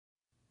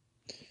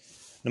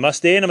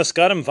Namaste,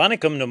 Namaskaram,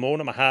 Vanakkam, Namo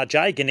Namaha,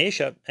 Jai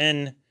Ganesha,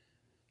 and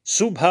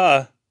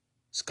Subha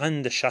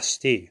Skanda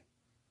Shasti,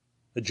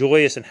 the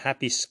joyous and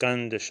happy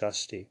Skanda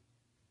Shasti.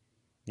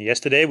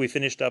 Yesterday we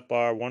finished up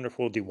our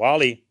wonderful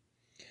Diwali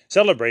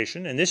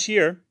celebration, and this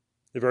year,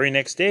 the very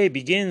next day,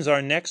 begins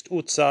our next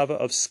Utsava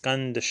of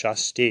Skanda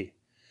Shasti,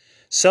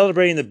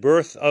 celebrating the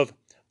birth of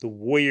the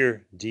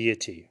warrior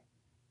deity.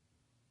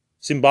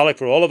 Symbolic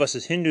for all of us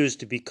as Hindus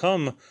to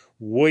become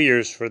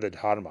warriors for the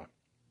Dharma.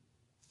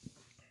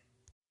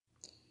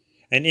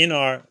 And in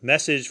our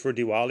message for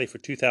Diwali for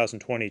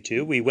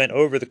 2022, we went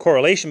over the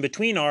correlation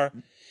between our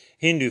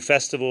Hindu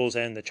festivals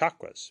and the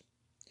chakras.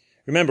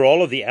 Remember,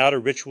 all of the outer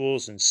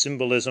rituals and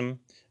symbolism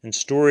and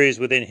stories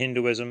within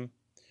Hinduism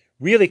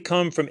really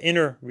come from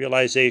inner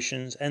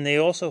realizations, and they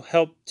also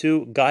help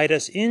to guide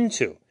us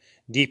into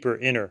deeper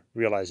inner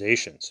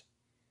realizations.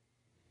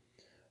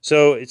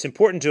 So it's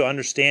important to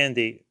understand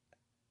the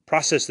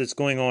process that's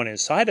going on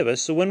inside of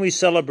us. So when we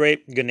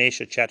celebrate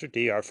Ganesha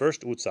Chaturthi, our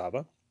first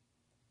Utsava,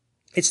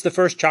 it's the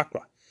first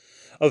chakra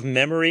of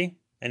memory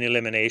and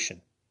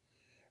elimination.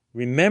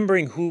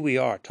 Remembering who we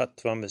are,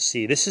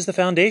 Tattvamasi. This is the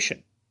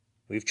foundation.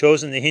 We've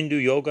chosen the Hindu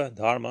yoga,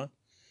 dharma,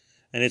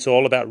 and it's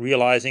all about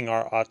realizing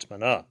our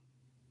Atmana.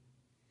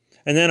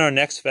 And then our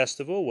next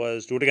festival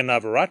was Durga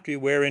Navaratri,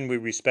 wherein we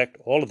respect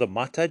all of the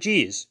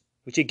Matajis,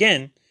 which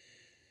again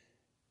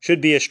should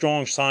be a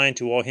strong sign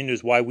to all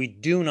Hindus why we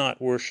do not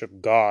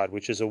worship God,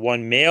 which is a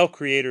one male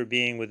creator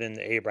being within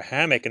the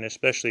Abrahamic and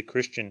especially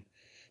Christian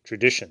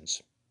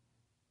traditions.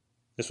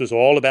 This was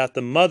all about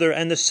the mother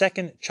and the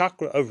second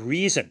chakra of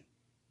reason.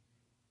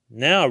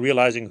 Now,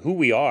 realizing who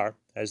we are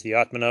as the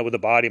Atmana with the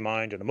body,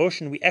 mind, and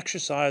emotion, we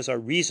exercise our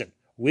reason,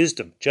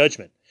 wisdom,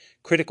 judgment,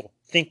 critical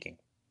thinking.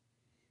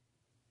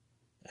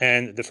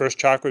 And the first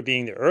chakra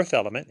being the earth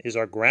element is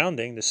our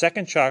grounding. The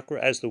second chakra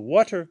as the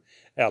water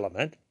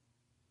element.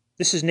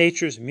 This is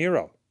nature's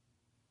mirror.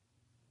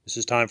 This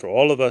is time for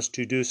all of us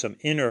to do some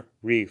inner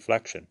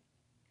reflection.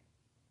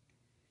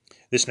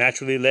 This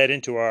naturally led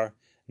into our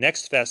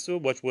next festival,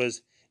 which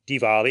was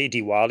Diwali,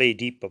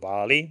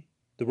 Deepavali,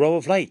 the row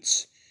of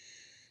lights.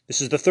 This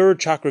is the third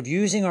chakra of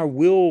using our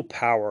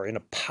willpower in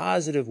a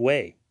positive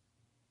way.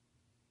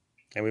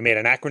 And we made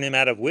an acronym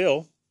out of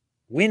will.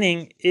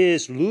 Winning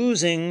is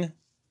losing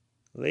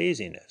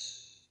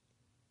laziness.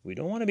 We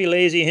don't want to be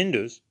lazy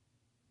Hindus.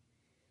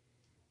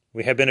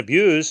 We have been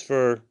abused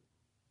for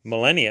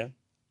millennia.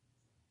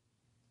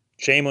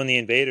 Shame on the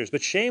invaders,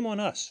 but shame on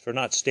us for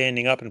not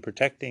standing up and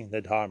protecting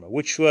the Dharma,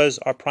 which was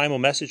our primal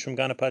message from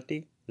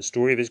Ganapati, the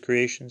story of his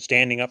creation,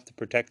 standing up to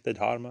protect the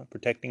Dharma,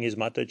 protecting his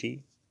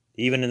Mataji,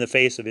 even in the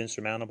face of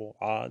insurmountable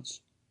odds.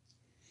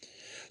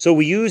 So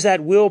we use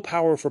that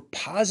willpower for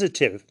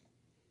positive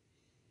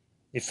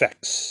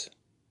effects,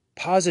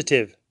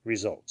 positive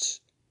results.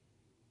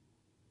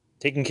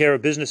 Taking care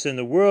of business in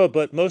the world,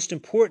 but most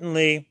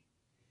importantly,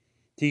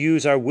 to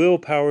use our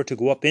willpower to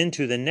go up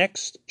into the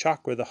next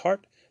chakra, the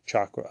heart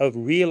chakra, of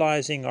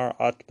realizing our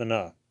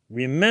Atmana.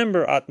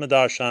 Remember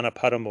Atmadarshana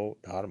Paramo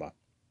Dharma.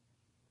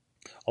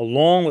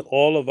 Along with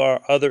all of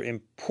our other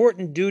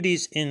important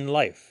duties in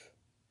life,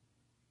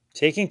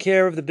 taking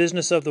care of the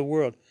business of the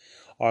world,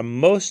 our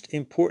most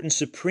important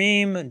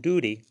supreme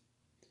duty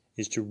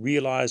is to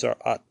realize our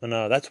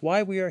Atmana. That's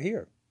why we are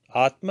here.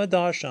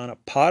 Atmadarshana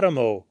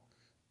Paramo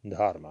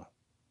Dharma.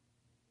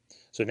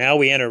 So now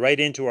we enter right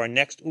into our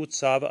next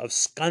Utsava of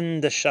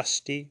Skanda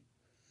Shasti,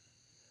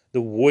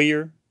 the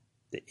warrior,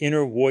 the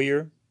inner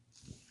warrior.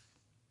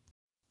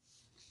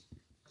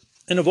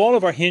 And of all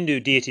of our Hindu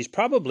deities,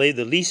 probably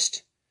the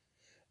least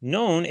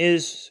known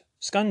is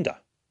Skanda,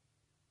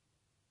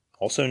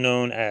 also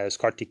known as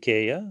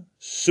Kartikeya,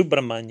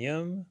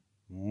 Subramanyam,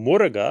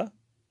 Muruga.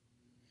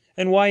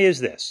 And why is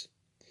this?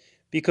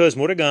 Because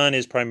Murugan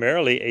is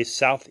primarily a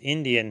South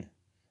Indian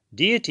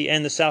deity,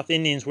 and the South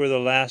Indians were the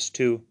last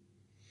to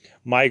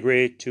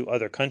migrate to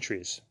other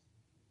countries.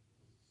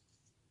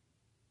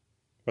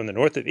 From the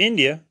north of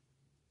India,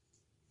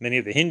 many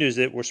of the Hindus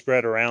that were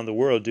spread around the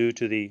world due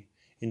to the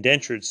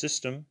indentured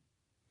system,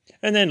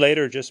 and then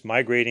later just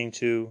migrating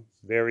to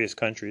various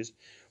countries,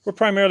 were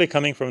primarily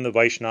coming from the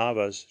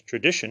Vaishnavas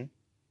tradition,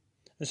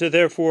 and so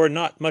therefore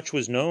not much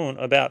was known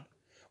about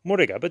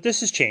Muruga. But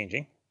this is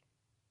changing.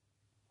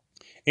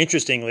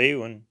 Interestingly,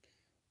 when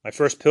my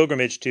first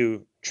pilgrimage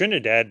to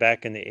Trinidad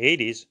back in the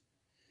 80s,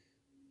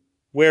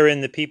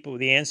 wherein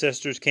the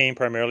ancestors came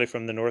primarily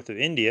from the north of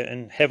India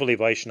and heavily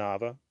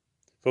Vaishnava,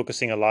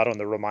 focusing a lot on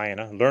the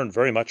Ramayana, learned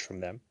very much from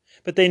them,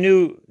 but they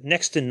knew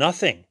next to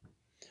nothing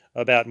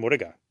about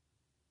Muruga,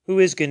 who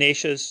is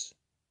Ganesha's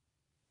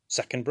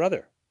second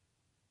brother,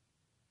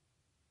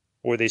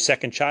 or the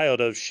second child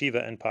of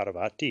Shiva and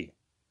Parvati.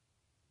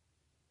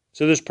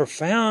 So there's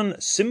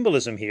profound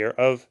symbolism here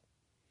of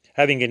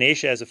having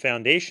Ganesha as a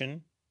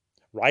foundation,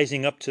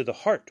 rising up to the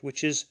heart,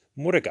 which is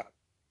Muruga.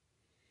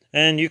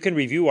 And you can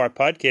review our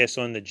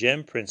podcast on the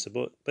gem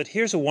principle, but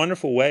here's a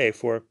wonderful way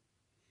for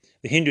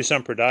the Hindu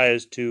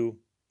Sampradayas to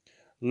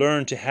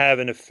learn to have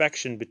an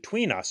affection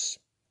between us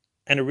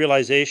and a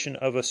realization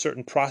of a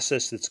certain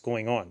process that's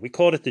going on. We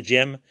called it the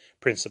gem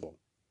principle.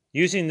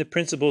 using the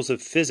principles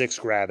of physics,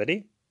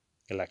 gravity,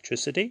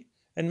 electricity,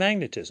 and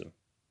magnetism,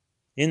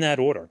 in that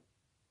order.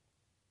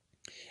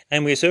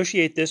 And we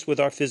associate this with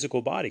our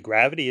physical body.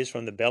 Gravity is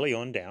from the belly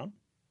on down.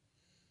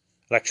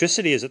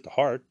 Electricity is at the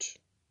heart,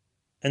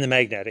 and the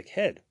magnetic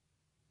head.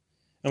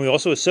 And we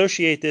also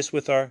associate this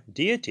with our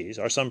deities,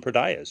 our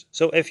sampradayas.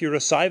 So if you're a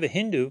Saiva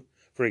Hindu,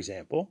 for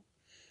example,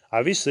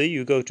 obviously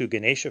you go to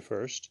Ganesha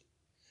first,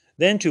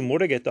 then to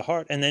Muruga at the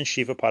heart, and then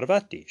Shiva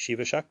Parvati,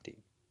 Shiva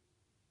Shakti.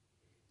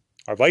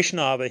 Our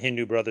Vaishnava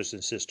Hindu brothers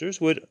and sisters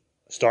would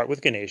start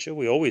with Ganesha.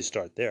 We always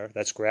start there.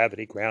 That's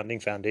gravity, grounding,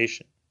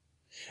 foundation.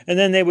 And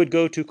then they would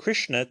go to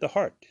Krishna at the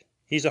heart.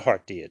 He's a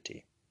heart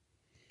deity.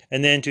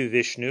 And then to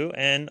Vishnu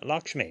and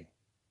Lakshmi.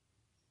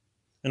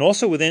 And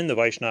also within the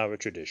Vaishnava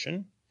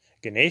tradition,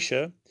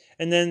 Ganesha,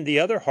 and then the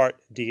other heart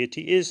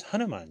deity is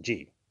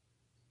Hanumanji.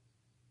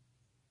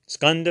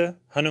 Skanda,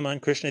 Hanuman,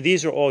 Krishna,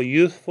 these are all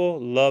youthful,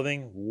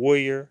 loving,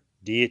 warrior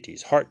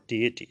deities, heart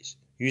deities,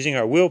 using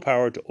our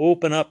willpower to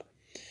open up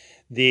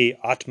the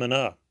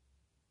Atmana,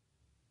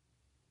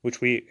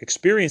 which we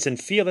experience and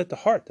feel at the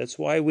heart. That's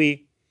why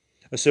we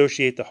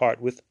associate the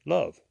heart with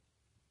love.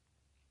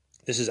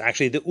 This is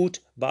actually the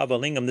Utbhava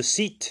Lingam, the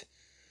seat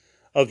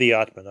of the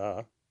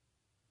Atmana.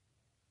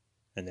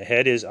 And the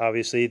head is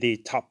obviously the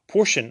top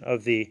portion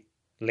of the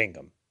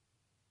lingam.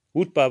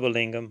 Utbhava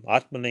Lingam,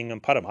 Atma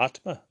Lingam,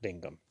 Paramatma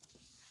Lingam.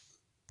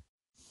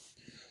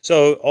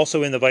 So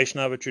also in the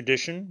Vaishnava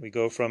tradition, we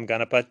go from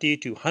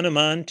Ganapati to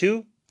Hanuman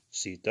to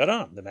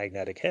Sitaram, the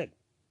magnetic head.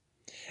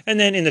 And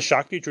then in the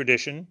Shakti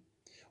tradition,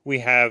 we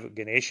have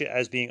Ganesha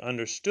as being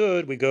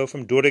understood. We go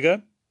from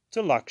Durga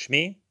to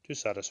Lakshmi to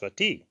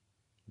Saraswati,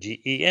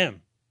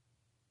 Gem.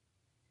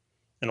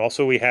 And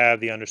also we have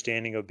the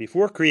understanding of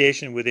before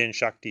creation within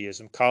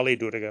Shaktiism, Kali,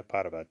 Durga,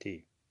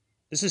 Parvati.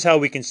 This is how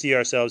we can see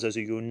ourselves as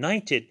a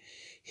united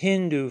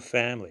Hindu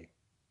family.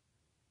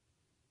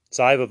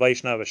 Saiva,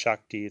 Vaishnava,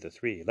 Shakti, the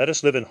three. Let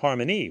us live in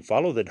harmony,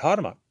 follow the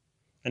Dharma,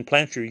 and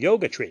plant your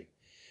yoga tree.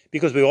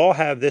 Because we all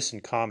have this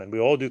in common. We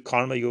all do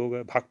karma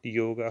yoga, bhakti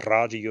yoga,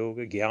 raja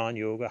yoga, jnana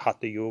yoga,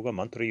 hatha yoga,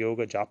 mantra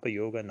yoga, japa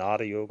yoga,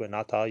 nada yoga,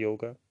 nata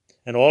yoga.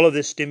 And all of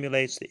this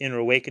stimulates the inner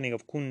awakening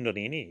of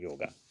Kundalini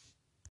yoga.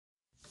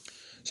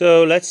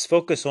 So let's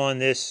focus on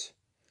this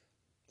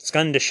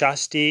Skanda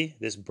Shasti,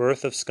 this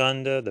birth of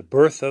Skanda, the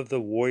birth of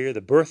the warrior,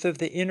 the birth of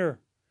the inner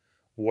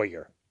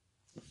warrior.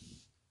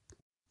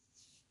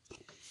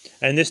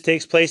 And this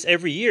takes place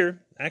every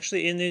year,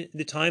 actually in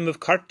the time of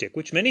Kartik,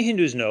 which many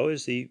Hindus know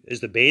is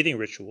the bathing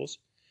rituals.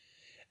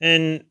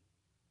 And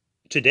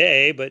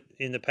today, but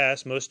in the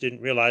past, most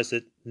didn't realize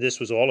that this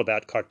was all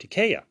about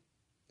Kartikeya,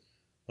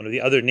 one of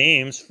the other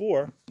names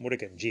for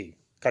Muruganji,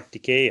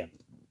 Kartikeya.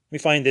 We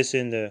find this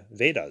in the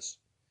Vedas.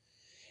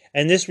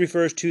 And this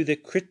refers to the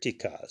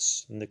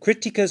Kritikas. And the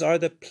Kritikas are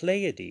the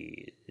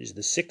Pleiades,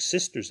 the six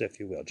sisters, if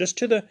you will, just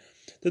to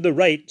the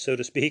right, so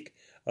to speak,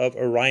 of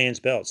Orion's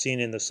belt, seen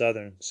in the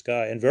southern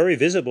sky, and very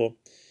visible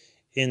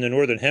in the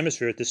northern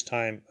hemisphere at this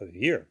time of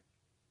year.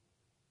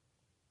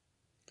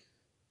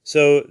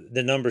 So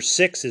the number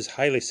 6 is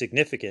highly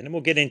significant, and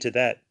we'll get into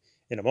that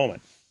in a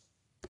moment.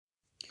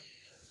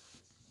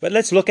 But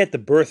let's look at the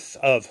birth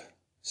of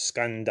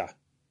Skanda,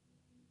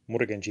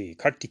 Muruganji,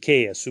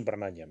 Kartikeya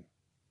Subramanyam,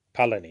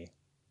 Palani.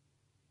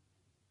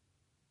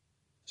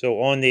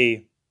 So on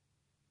the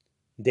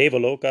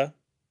Devaloka,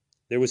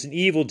 there was an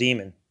evil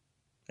demon.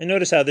 And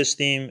notice how this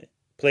theme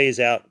plays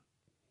out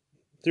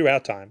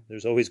throughout time.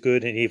 There's always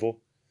good and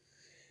evil.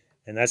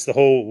 And that's the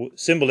whole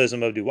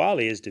symbolism of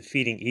Diwali, is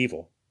defeating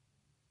evil.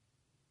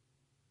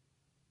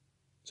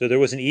 So there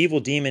was an evil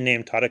demon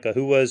named Taraka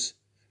who was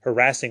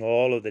harassing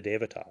all of the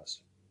Devatas.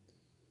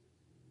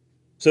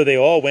 So they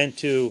all went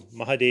to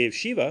Mahadev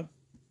Shiva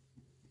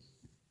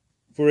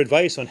for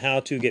advice on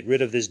how to get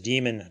rid of this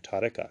demon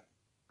Taraka.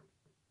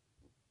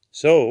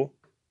 So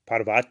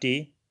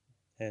Parvati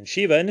and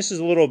Shiva, and this is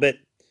a little bit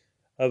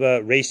of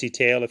a racy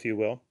tale, if you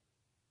will,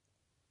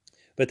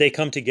 but they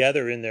come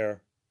together in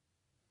their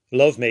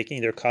lovemaking,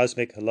 their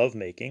cosmic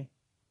lovemaking.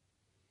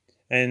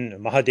 And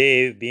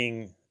Mahadev,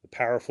 being the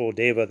powerful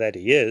Deva that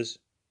he is,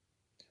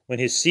 when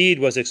his seed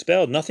was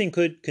expelled, nothing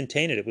could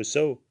contain it. It was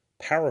so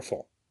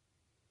powerful.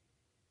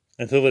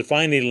 Until it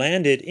finally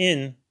landed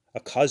in a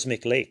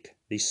cosmic lake,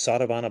 the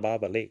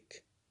Saravanabhava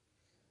lake.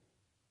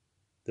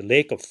 The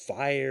lake of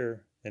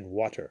fire and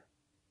water.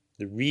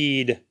 The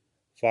reed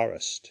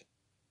forest.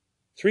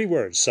 3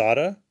 words,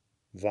 Sara,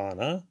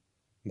 Vana,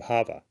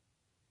 Bhava.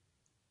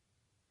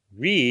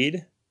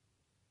 Reed,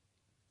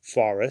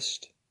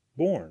 forest,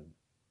 born.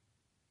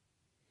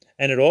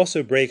 And it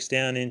also breaks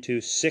down into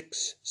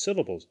 6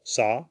 syllables,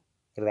 Sa,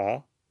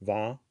 Ra,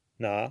 Va,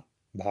 Na,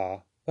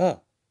 Bha,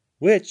 Va,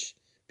 which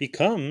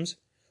becomes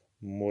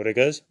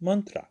Muruga's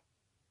mantra.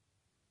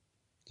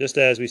 Just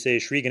as we say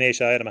Shri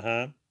Ganeshaya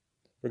Namaha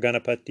for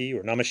Ganapati,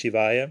 or Namah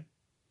Shivaya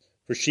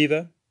for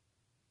Shiva,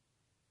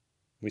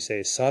 we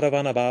say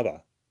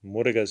Saravanabhava,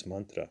 Muruga's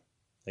mantra.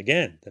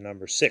 Again, the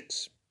number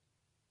 6.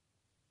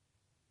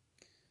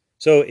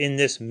 So in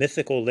this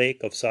mythical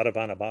lake of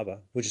Saravanabhava,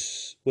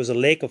 which was a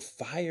lake of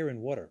fire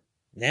and water,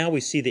 now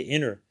we see the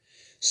inner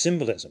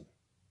symbolism.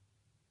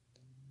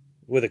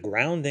 With a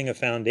grounding, a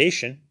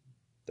foundation,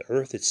 the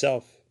earth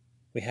itself,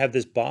 we have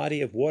this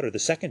body of water, the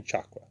second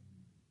chakra.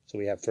 So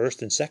we have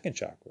first and second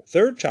chakra.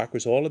 Third chakra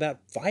is all about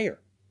fire.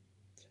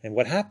 And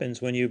what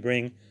happens when you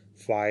bring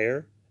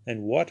fire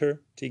and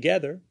water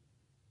together,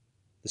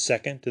 the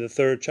second to the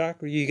third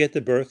chakra, you get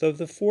the birth of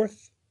the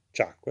fourth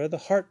chakra, the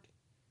heart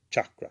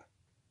chakra.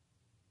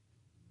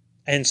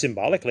 And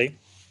symbolically,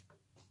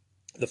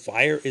 the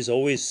fire is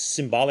always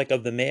symbolic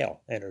of the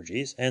male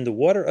energies and the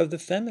water of the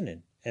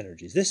feminine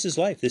energies. This is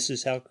life. This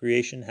is how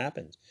creation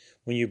happens.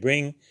 When you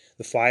bring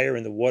the fire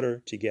and the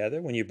water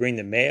together, when you bring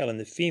the male and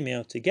the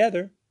female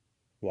together,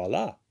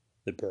 voila,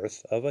 the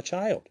birth of a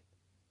child.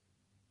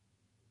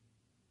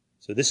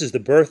 So this is the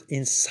birth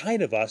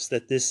inside of us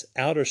that this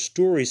outer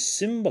story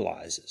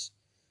symbolizes.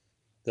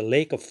 The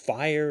lake of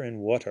fire and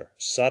water,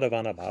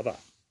 Sadavanabhava.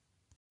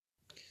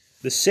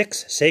 The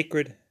 6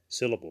 sacred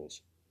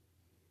syllables.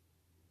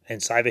 And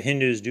Saiva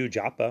Hindus do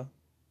japa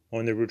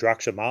on the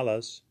Rudraksha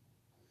malas.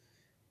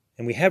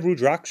 And we have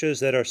Rudrakshas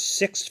that are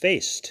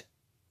 6-faced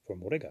for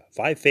Muruga.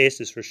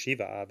 5-faced is for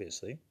Shiva,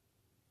 obviously.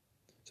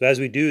 So as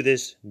we do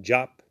this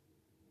jap,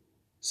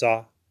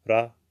 sa,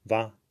 ra,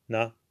 va,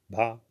 na,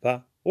 bha,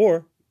 va,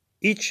 or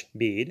each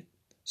bead,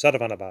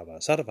 Sadavanabhava,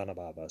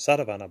 Sadavanabhava,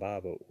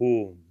 Sadavanabhava,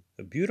 Om,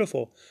 a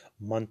beautiful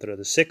mantra,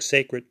 the 6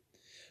 sacred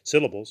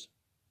syllables.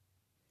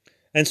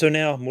 And so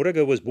now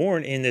Muruga was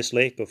born in this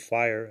lake of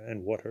fire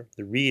and water,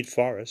 the reed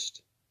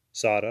forest,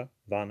 Sada,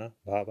 Vana,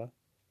 Bhava.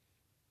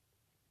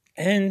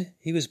 And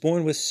he was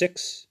born with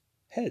 6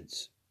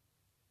 heads.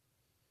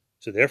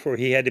 So therefore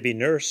he had to be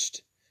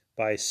nursed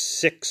by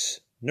 6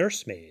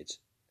 nursemaids.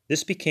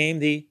 This became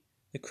the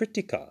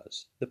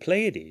Kritikas, the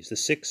Pleiades, the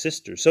 6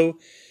 sisters. So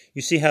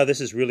you see how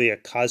this is really a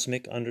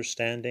cosmic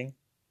understanding.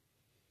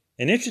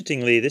 And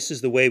interestingly, this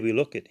is the way we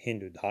look at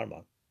Hindu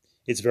Dharma.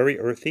 It's very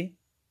earthy,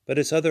 but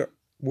it's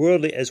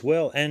otherworldly as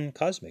well and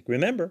cosmic.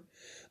 Remember,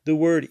 the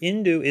word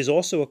Indu is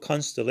also a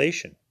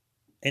constellation.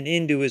 And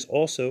Indu is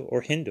also,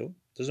 or Hindu,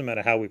 doesn't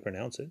matter how we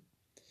pronounce it,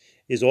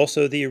 is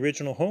also the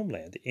original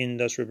homeland, the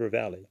Indus River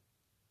Valley.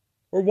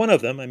 Or one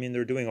of them. I mean,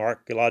 they're doing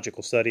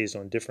archaeological studies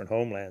on different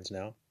homelands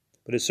now.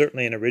 But it's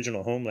certainly an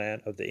original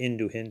homeland of the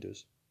Hindu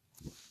Hindus.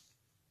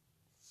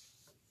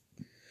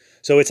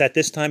 So it's at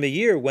this time of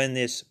year when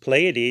this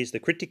Pleiades, the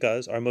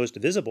Kritikas, are most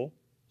visible.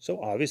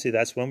 So obviously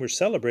that's when we're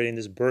celebrating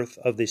this birth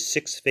of the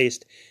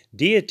 6-faced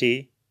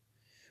deity,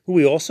 who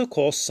we also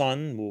call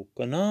San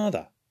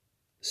Mukhanada,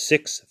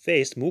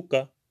 6-faced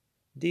Mukha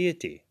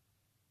deity.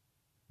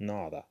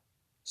 Nada.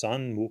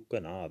 San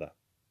Mukhanada.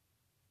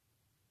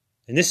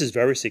 And this is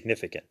very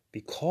significant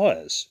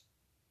because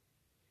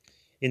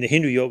in the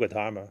Hindu Yoga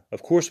Dharma,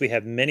 of course, we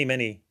have many,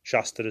 many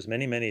Shastras,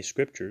 many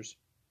scriptures.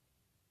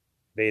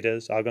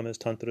 Vedas, Agamas,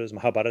 Tantras,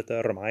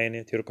 Mahabharata,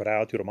 Ramayana,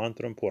 Tirukara,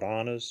 Tirumantram,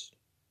 Puranas,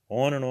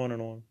 on and on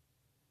and on.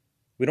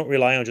 We don't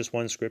rely on just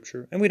one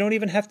scripture, and we don't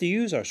even have to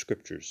use our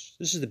scriptures.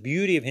 This is the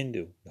beauty of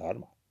Hindu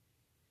Dharma.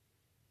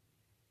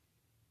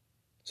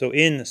 So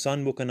in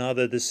San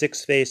Mukhanada, the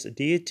 6-faced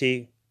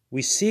deity,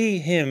 we see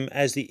him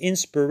as the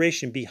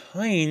inspiration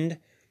behind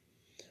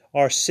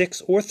our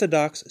 6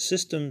 orthodox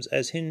systems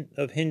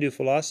of Hindu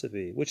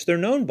philosophy, which they're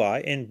known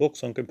by in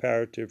books on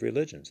comparative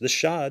religions, the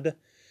Shad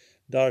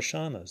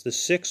Darshanas, the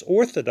 6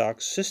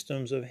 orthodox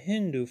systems of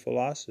Hindu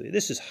philosophy.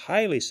 This is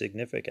highly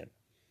significant.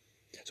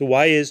 So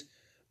why is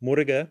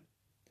Muruga,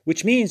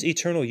 which means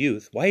eternal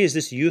youth, why is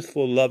this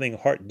youthful, loving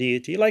heart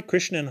deity, like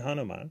Krishna and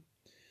Hanuman,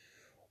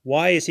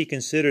 why is he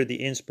considered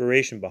the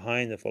inspiration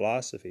behind the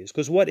philosophies?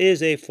 Because what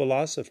is a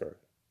philosopher?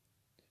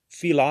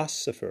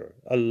 Philosopher,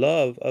 a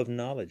love of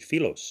knowledge,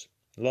 philos,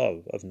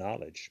 love of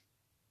knowledge.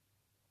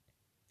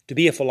 To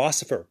be a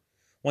philosopher,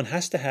 one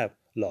has to have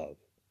love.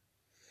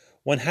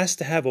 One has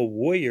to have a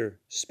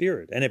warrior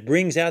spirit, and it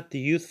brings out the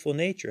youthful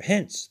nature,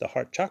 hence the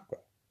heart chakra,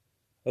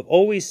 of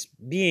always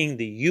being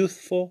the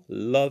youthful,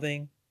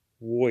 loving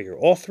warrior.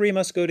 All 3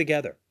 must go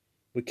together.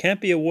 We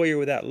can't be a warrior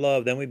without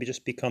love, then we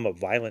just become a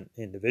violent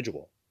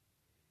individual.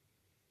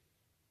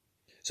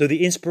 So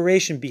the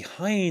inspiration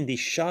behind the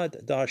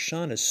Shad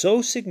Darshan is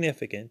so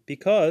significant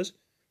because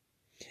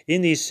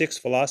in these 6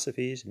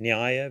 philosophies,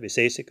 Nyaya,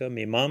 Vaisesika,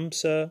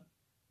 Mimamsa,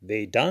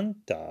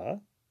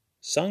 Vedanta,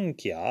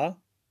 Sankhya,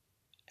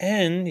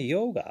 and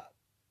Yoga,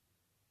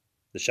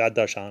 the Shad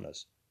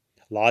Darshanas,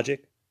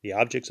 logic, the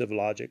objects of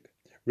logic,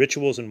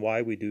 rituals and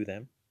why we do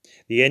them,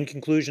 the end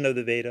conclusion of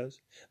the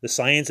Vedas, the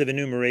science of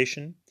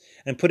enumeration,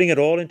 and putting it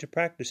all into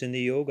practice in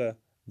the Yoga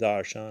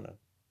Darshana,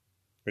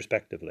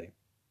 respectively.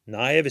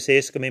 Nyaya,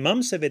 Vaisesika,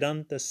 Mimamsa,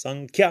 Vedanta,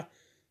 Sankhya,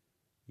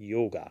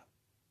 Yoga.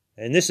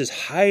 And this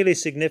is highly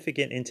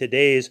significant in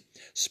today's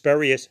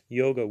spurious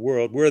yoga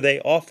world, where they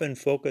often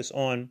focus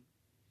on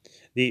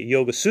the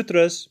Yoga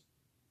Sutras,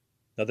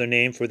 another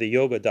name for the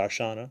Yoga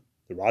Darshana,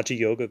 the Raja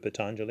Yoga of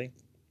Patanjali.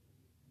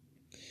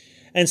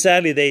 And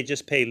sadly, they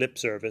just pay lip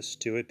service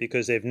to it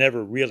because they've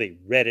never really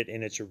read it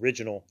in its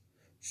original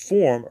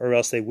form, or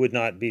else they would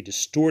not be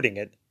distorting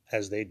it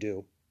as they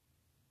do.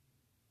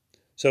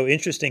 So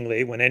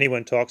interestingly, when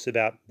anyone talks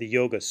about the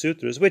Yoga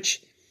Sutras,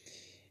 which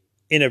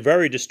in a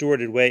very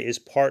distorted way, is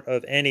part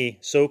of any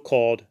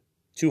so-called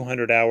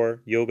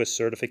 200-hour yoga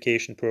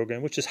certification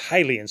program, which is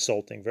highly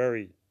insulting.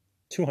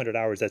 200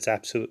 hours, that's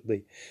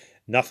absolutely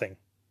nothing.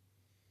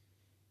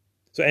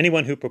 So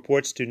anyone who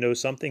purports to know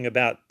something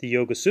about the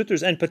Yoga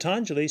Sutras and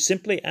Patanjali,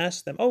 simply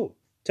ask them, oh,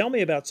 tell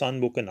me about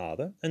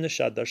Sanmukhanada and the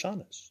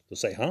Shaddarshanas. They'll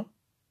say, huh?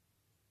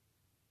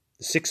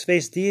 The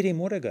six-faced deity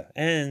Muruga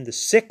and the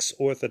 6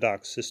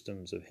 orthodox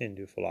systems of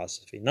Hindu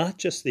philosophy, not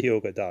just the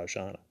Yoga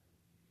Darshana.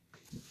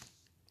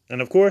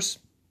 And of course,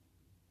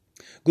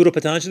 Guru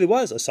Patanjali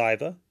was a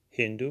Saiva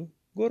Hindu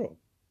guru.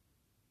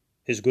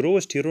 His guru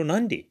was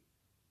Tirunandi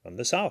from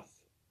the south.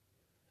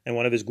 And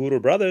one of his guru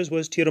brothers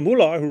was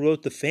Tirumular, who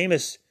wrote the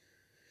famous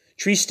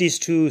treatise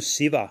to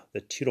Siva,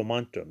 the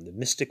Tirumantram, the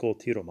mystical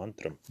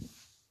Tirumantram.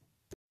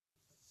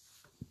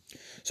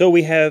 So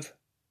we have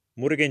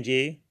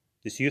Muruganji,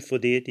 this youthful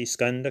deity,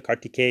 Skanda,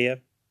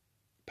 Kartikeya,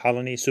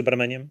 Palani,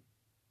 Subramanyam,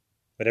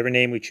 whatever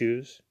name we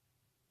choose.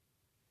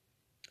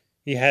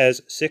 He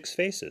has 6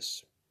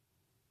 faces.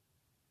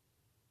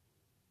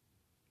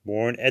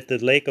 Born at the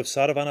lake of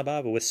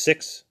Saravanabhava with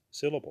 6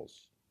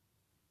 syllables.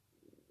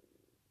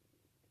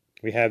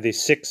 We have the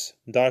 6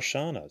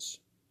 darshanas.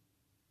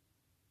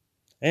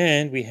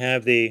 And we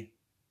have the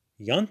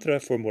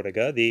yantra for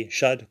Muruga, the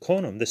Shad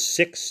Konam, the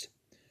 6th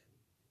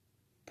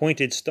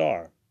pointed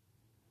star,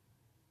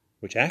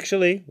 which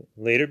actually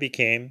later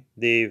became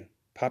the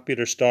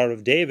popular Star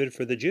of David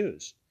for the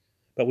Jews.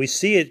 But we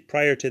see it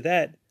prior to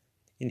that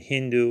in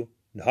Hindu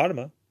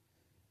Dharma.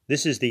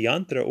 This is the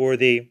yantra, or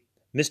the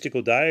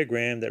mystical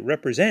diagram that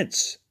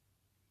represents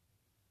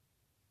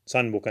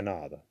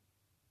Sanmukhanada.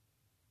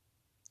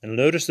 And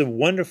notice the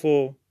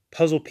wonderful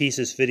puzzle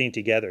pieces fitting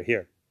together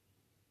here.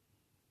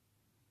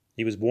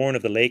 He was born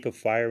of the lake of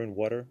fire and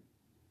water,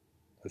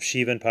 of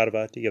Shiva and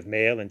Parvati, of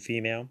male and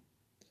female,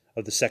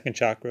 of the 2nd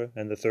chakra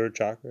and the 3rd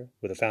chakra,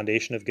 with a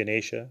foundation of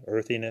Ganesha,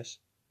 earthiness.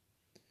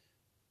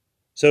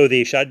 So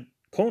the Shad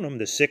Konam,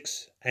 the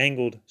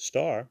 6-angled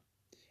star,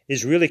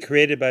 is really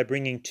created by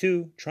bringing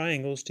 2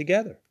 triangles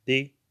together.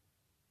 The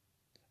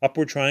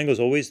upward triangle is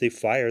always the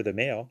fire, the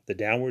male. The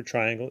downward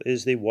triangle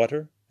is the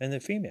water and the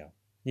female.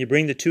 You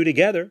bring the 2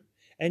 together,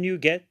 and you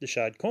get the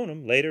Shad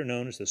Konam, later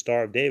known as the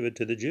Star of David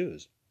to the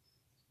Jews.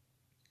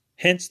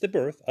 Hence the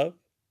birth of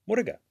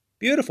Muruga.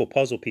 Beautiful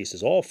puzzle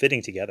pieces, all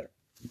fitting together.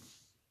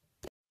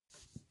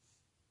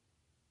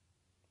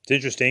 It's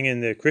interesting,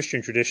 in the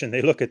Christian tradition,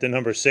 they look at the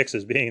number 6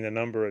 as being the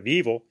number of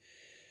evil,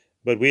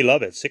 but we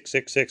love it.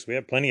 666. We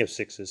have plenty of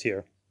 6s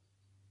here.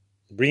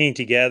 The bringing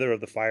together of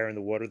the fire and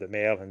the water, the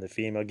male and the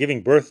female,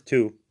 giving birth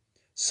to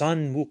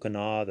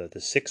Sanmukhanada, the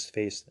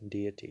 6-faced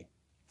deity.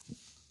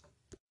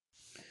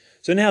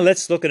 So now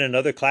let's look at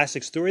another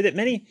classic story that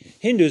many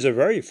Hindus are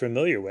very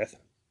familiar with.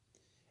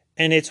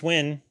 And it's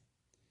when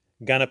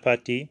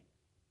Ganapati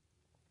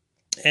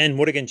and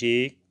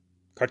Muruganji,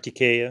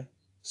 Kartikeya,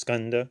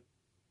 Skanda,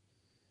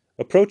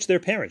 approached their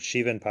parents,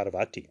 Shiva and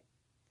Parvati.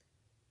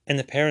 And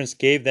the parents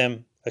gave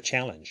them a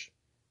challenge.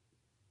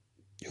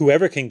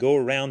 Whoever can go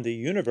around the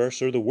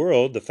universe or the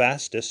world the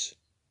fastest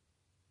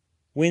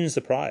wins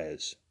the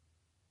prize.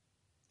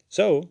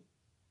 So,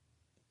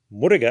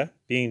 Muruga,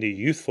 being the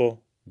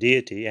youthful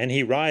deity, and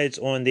he rides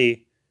on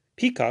the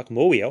peacock,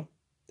 Moyo,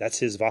 that's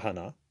his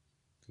vahana.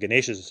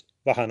 Ganesha's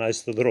vahana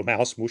is the little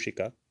mouse,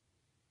 Mushika.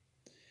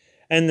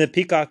 And the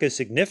peacock is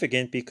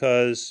significant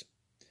because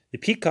the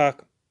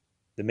peacock,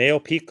 the male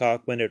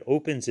peacock, when it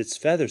opens its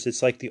feathers,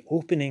 it's like the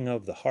opening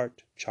of the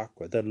heart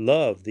chakra, the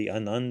love, the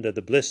ananda,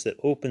 the bliss that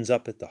opens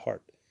up at the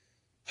heart.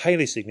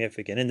 Highly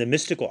significant. And the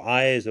mystical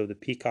eyes of the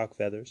peacock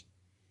feathers.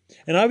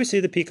 And obviously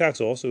the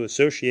peacock's also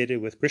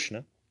associated with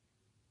Krishna.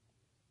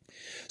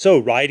 So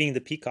riding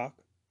the peacock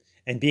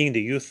and being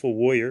the youthful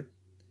warrior,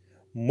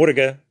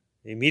 Muruga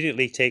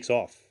immediately takes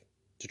off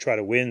to try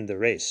to win the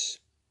race.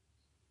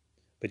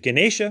 But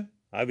Ganesha,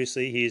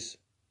 obviously he's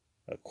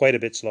quite a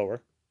bit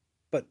slower,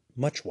 but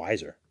much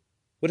wiser.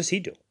 What does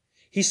he do?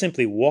 He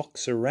simply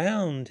walks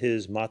around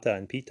his Mata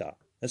and Pita.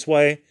 That's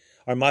why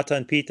our Mata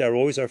and Pita are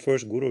always our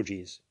first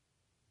Gurujis.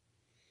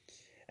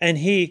 And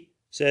he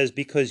says,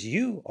 because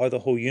you are the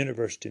whole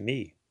universe to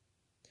me.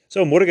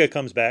 So Muruga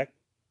comes back,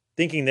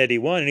 thinking that he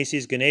won, and he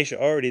sees Ganesha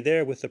already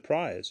there with the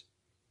prize.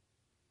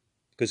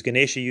 Because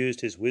Ganesha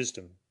used his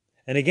wisdom.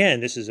 And again,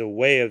 this is a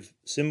way of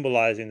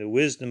symbolizing the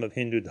wisdom of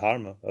Hindu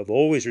Dharma, of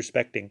always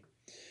respecting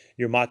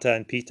your Mata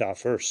and Pita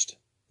first.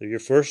 They're your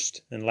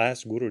first and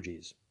last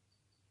Gurujis.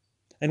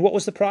 And what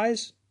was the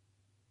prize?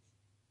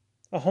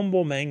 A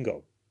humble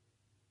mango.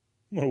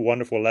 What a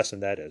wonderful lesson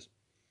that is.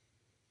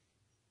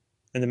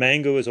 And the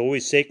mango is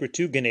always sacred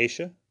to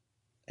Ganesha.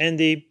 And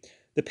the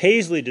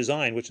paisley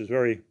design, which was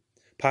very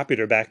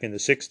popular back in the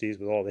 60s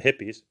with all the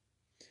hippies,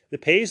 the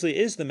paisley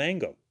is the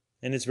mango,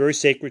 and it's very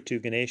sacred to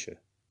Ganesha.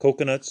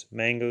 Coconuts,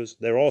 mangoes,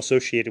 they're all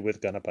associated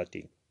with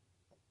Ganapati.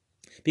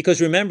 Because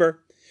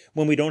remember,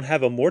 when we don't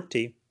have a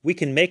murti, we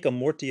can make a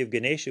murti of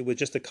Ganesha with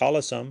just a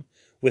kalasam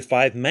with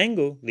 5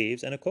 mango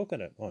leaves and a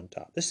coconut on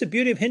top. This is the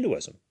beauty of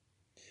Hinduism.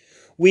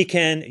 We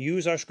can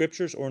use our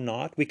scriptures or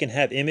not. We can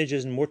have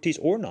images and murtis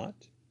or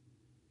not.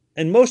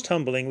 And most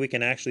humbling, we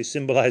can actually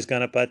symbolize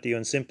Ganapati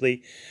on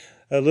simply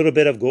a little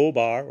bit of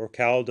gobar or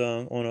cow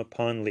dung on a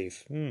pond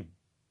leaf.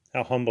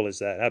 How humble is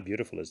that? How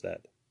beautiful is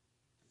that?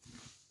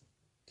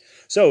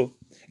 So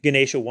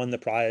Ganesha won the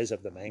prize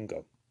of the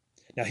mango.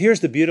 Now here's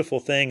the beautiful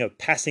thing of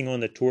passing on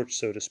the torch,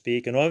 so to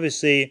speak, and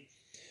obviously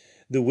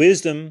the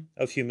wisdom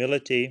of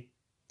humility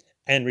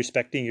and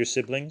respecting your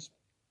siblings.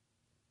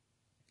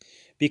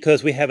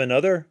 Because we have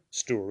another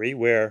story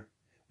where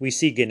we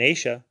see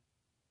Ganesha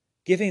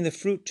giving the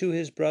fruit to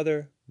his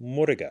brother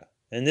Muruga.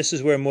 And this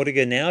is where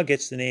Muruga now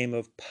gets the name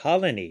of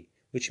Palani,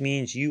 which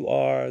means you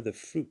are the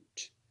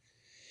fruit.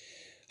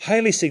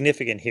 Highly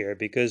significant here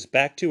because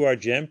back to our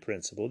gem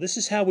principle, this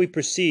is how we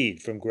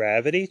proceed from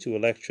gravity to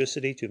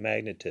electricity to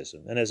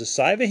magnetism. And as a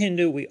Saiva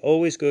Hindu, we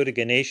always go to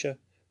Ganesha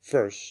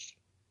first,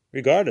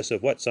 regardless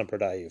of what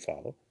sampradaya you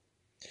follow.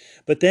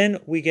 But then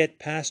we get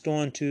passed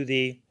on to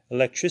the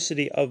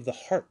electricity of the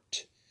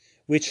heart,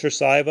 which for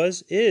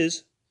Saivas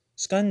is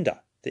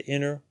Skanda, the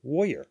inner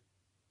warrior.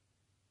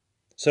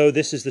 So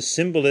this is the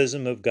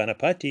symbolism of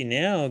Ganapati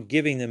now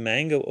giving the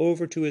mango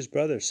over to his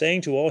brother,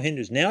 saying to all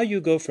Hindus, now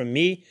you go from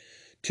me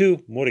to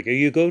Muruga.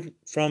 You go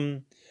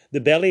from the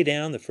belly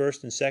down, the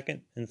first and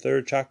second and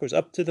third chakras,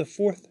 up to the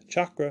fourth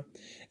chakra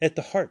at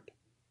the heart.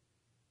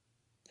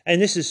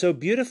 And this is so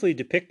beautifully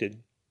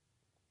depicted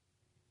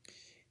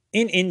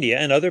in India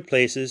and other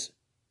places.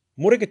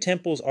 Muruga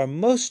temples are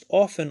most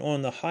often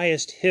on the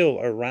highest hill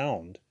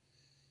around.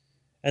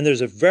 And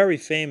there's a very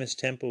famous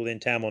temple in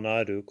Tamil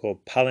Nadu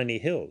called Palani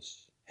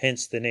Hills,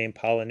 hence the name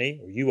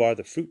Palani, or you are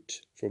the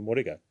fruit, for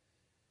Muruga.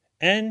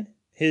 And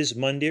his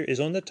mandir is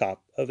on the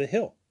top of a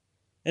hill.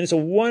 And it's a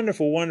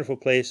wonderful, wonderful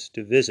place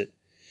to visit.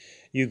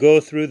 You go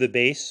through the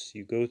base,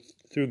 you go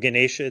through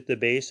Ganesha at the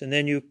base, and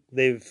then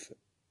they've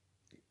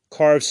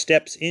carved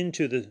steps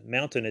into the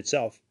mountain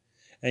itself.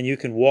 And you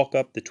can walk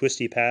up the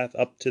twisty path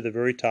up to the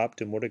very top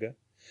to Muruga.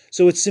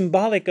 So it's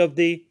symbolic of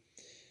the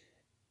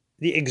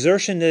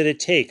exertion that it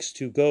takes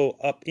to go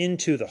up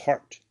into the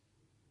heart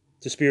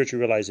to spiritual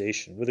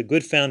realization with a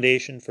good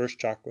foundation, first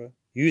chakra,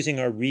 using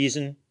our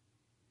reason,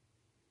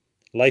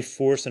 life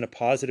force in a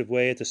positive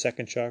way at the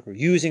second chakra,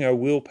 using our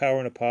willpower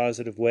in a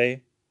positive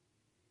way.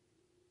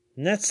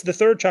 And that's the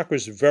third chakra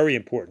is very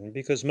important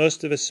because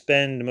most of us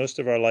spend most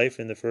of our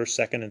life in the first,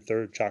 second, and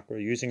third chakra,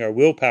 using our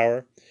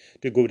willpower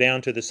to go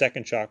down to the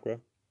second chakra,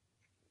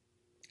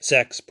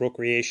 sex,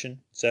 procreation,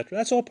 etc.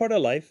 That's all part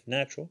of life,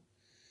 natural.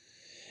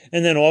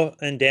 And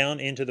then down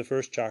into the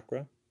first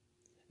chakra.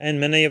 And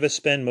many of us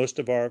spend most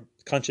of our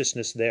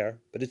consciousness there.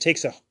 But it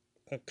takes a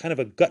kind of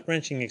a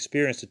gut-wrenching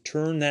experience to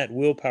turn that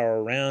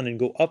willpower around and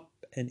go up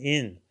and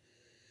in.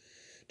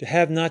 To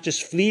have not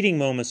just fleeting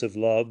moments of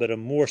love, but a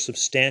more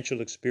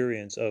substantial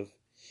experience of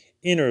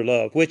inner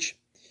love, which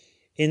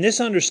in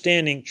this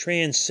understanding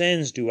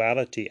transcends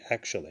duality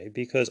actually,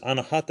 because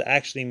anahata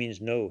actually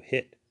means no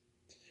hit.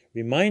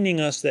 Reminding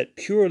us that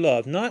pure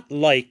love, not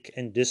like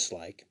and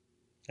dislike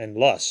and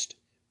lust,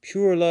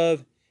 pure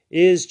love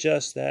is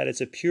just that.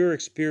 It's a pure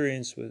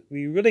experience.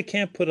 We really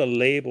can't put a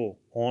label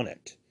on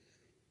it.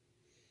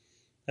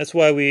 That's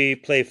why we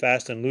play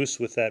fast and loose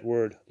with that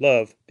word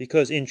love,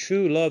 because in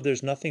true love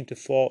there's nothing to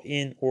fall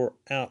in or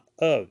out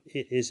of.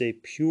 It is a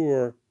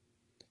pure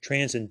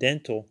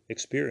transcendental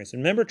experience.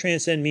 And remember,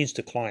 transcend means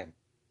to climb.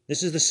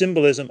 This is the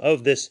symbolism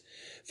of this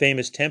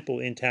famous temple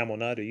in Tamil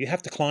Nadu. You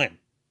have to climb.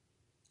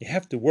 You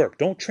have to work.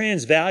 Don't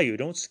transvalue.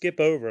 Don't skip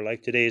over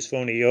like today's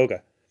phony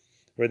yoga,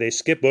 where they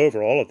skip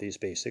over all of these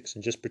basics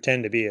and just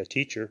pretend to be a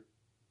teacher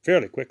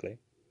fairly quickly.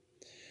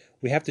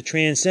 We have to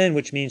transcend,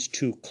 which means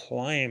to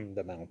climb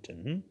the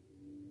mountain.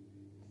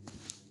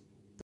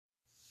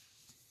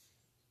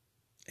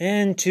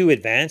 And to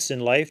advance in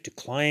life, to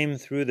climb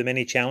through the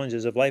many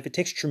challenges of life, it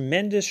takes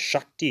tremendous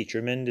Shakti,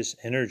 tremendous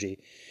energy.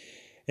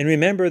 And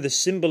remember the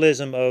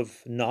symbolism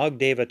of Nag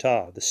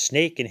Devata, the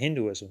snake in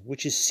Hinduism,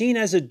 which is seen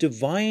as a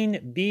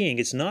divine being.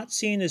 It's not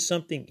seen as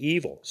something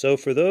evil. So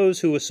for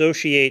those who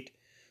associate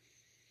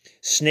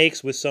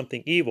snakes with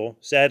something evil,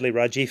 sadly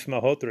Rajiv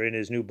Malhotra in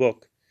his new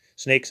book,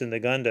 Snakes in the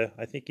Ganda,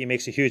 I think he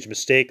makes a huge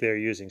mistake there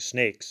using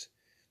snakes,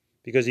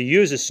 because he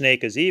uses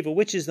snake as evil,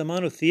 which is the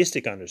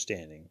monotheistic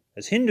understanding.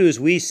 As Hindus,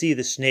 we see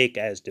the snake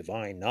as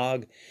divine,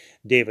 Nag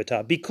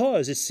Devata,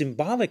 because it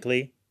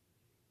symbolically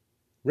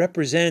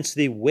represents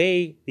the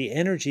way the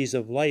energies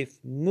of life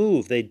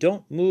move. They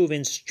don't move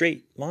in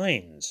straight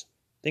lines.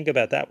 Think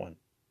about that one.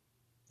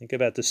 Think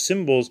about the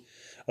symbols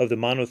of the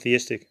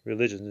monotheistic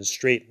religions in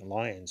straight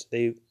lines.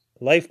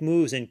 Life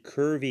moves in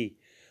curvy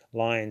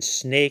lines,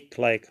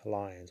 snake-like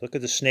lines. Look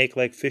at the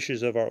snake-like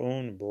fishes of our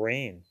own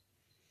brain.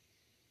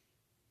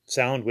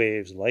 Sound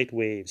waves, light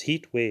waves,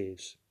 heat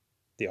waves,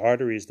 the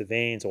arteries, the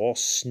veins, all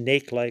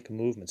snake-like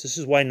movements. This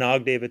is why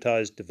Nag Devata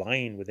is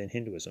divine within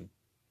Hinduism.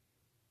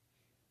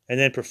 And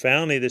then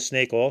profoundly, the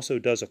snake also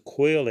does a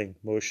coiling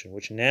motion,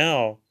 which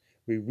now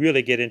we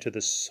really get into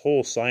this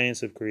whole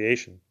science of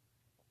creation.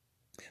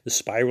 The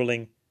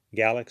spiraling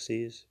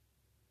galaxies,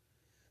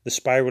 the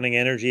spiraling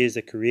energies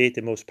that create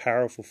the most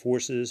powerful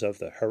forces of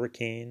the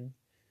hurricane,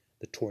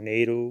 the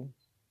tornado,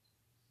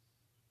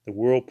 the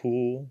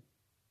whirlpool,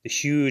 the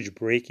huge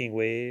breaking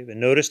wave. And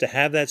notice to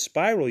have that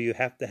spiral, you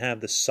have to have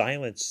the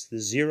silence, the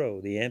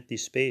zero, the empty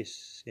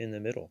space in the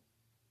middle.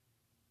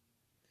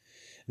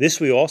 This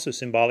we also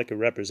symbolically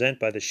represent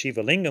by the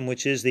Shiva Lingam,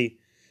 which is the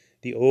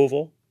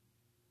oval,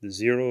 the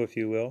zero, if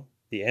you will,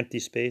 the empty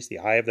space, the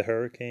eye of the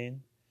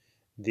hurricane,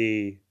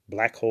 the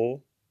black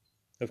hole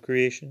of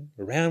creation,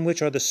 around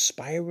which are the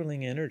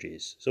spiraling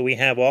energies. So we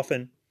have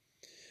often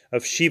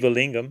of Shiva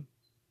Lingam,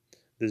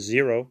 the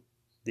zero,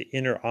 the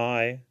inner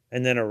eye,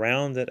 and then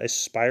around it a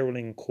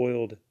spiraling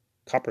coiled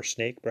copper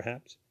snake,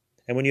 perhaps.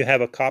 And when you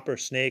have a copper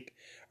snake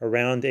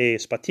around a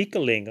spatika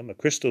lingam, a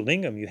crystal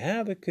lingam, you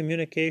have a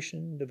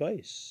communication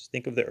device.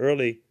 Think of the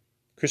early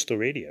crystal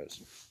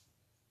radios.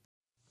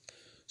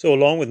 So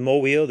along with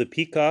Mowheel, the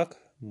peacock,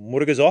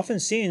 Muruga is often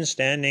seen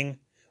standing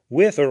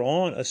with or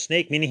on a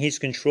snake, meaning he's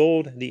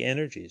controlled the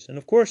energies. And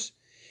of course,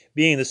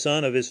 being the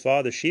son of his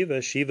father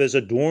Shiva, Shiva is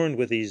adorned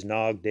with these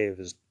Nag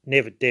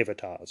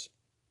Devatas.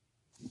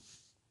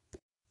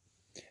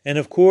 And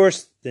of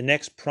course, the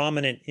next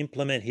prominent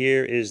implement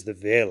here is the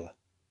vel,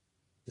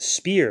 the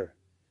spear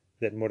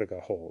that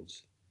Muruga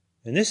holds.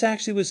 And this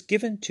actually was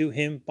given to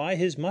him by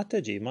his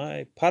Mataji,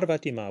 my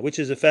Parvati Ma, which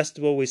is a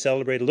festival we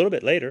celebrate a little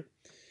bit later,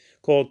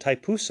 called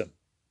Taipusam.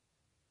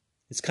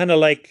 It's kind of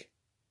like,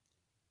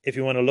 if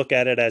you want to look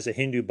at it as a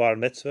Hindu bar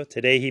mitzvah,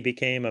 today he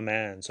became a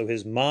man. So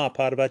his Ma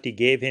Parvati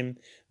gave him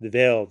the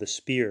vel, the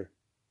spear.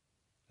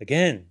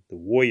 Again, the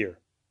warrior,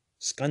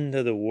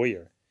 Skanda the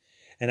warrior.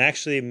 And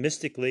actually,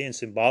 mystically and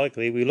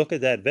symbolically, we look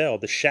at that vel.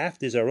 The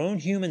shaft is our own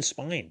human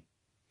spine.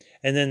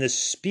 And then the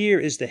spear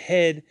is the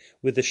head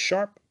with the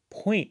sharp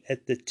point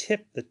at the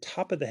tip, the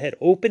top of the head,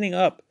 opening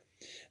up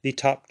the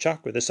top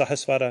chakra, the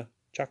Sahasrara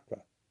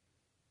chakra.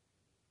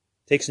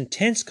 Takes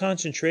intense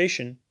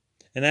concentration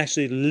and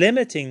actually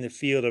limiting the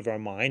field of our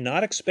mind,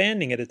 not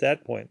expanding it at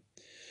that point,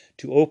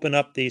 to open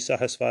up the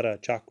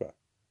Sahasrara chakra.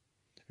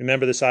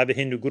 Remember the Saiva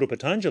Hindu Guru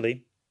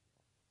Patanjali,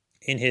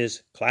 in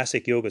his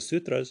classic Yoga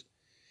Sutras,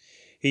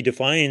 he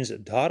defines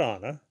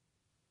dharana,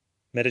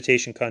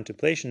 meditation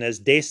contemplation, as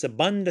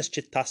desabandhas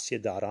chittasya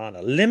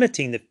dharana,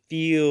 limiting the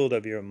field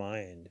of your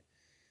mind.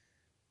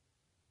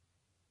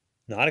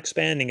 Not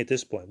expanding at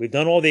this point. We've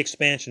done all the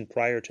expansion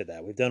prior to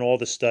that. We've done all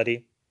the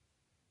study,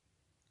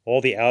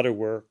 all the outer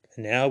work,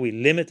 and now we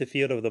limit the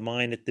field of the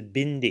mind at the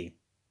bindi.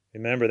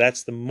 Remember,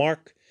 that's the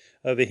mark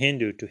of a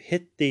Hindu, to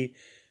hit the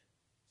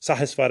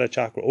Sahasrara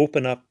chakra,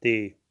 open up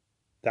the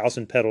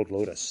thousand-petaled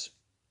lotus.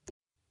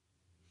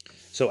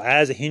 So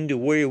as a Hindu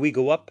warrior, we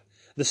go up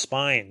the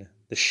spine,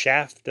 the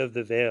shaft of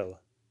the veil.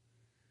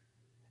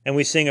 And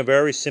we sing a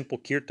very simple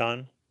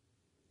kirtan.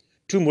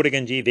 Tu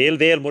Muruganji, Vel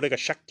Vel Muruga,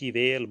 Shakti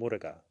Vel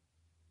Muruga.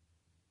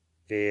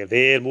 Vel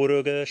Vel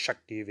Muruga,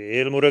 Shakti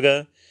Vel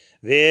Muruga.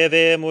 Ve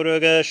Ve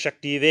Muruga,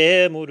 Shakti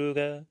Ve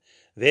Muruga.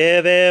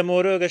 Ve Ve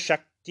Muruga,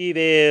 Shakti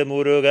Ve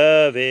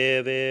Muruga.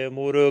 Ve Ve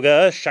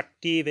Muruga,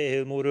 Shakti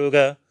Ve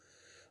Muruga.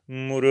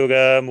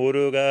 Muruga,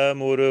 Muruga,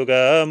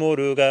 Muruga,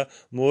 Muruga,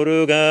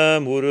 Muruga,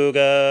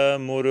 Muruga,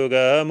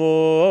 Muruga,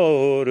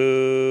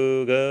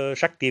 Muruga,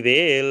 Shakti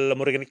Vel,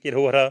 Muruga Niktir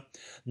Hora,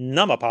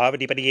 Nama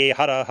Parvati Padiye,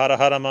 Hara Hara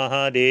Hara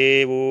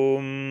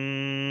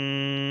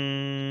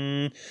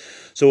Mahadevum.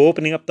 So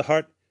opening up the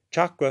heart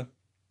chakra,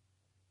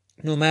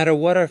 no matter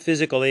what our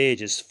physical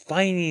age is,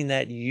 finding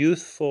that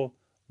youthful,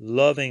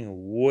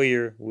 loving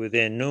warrior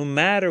within, no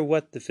matter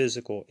what the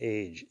physical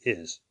age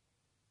is.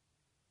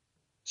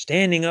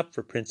 Standing up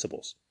for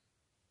principles.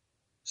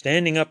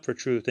 Standing up for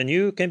truth. And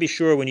you can be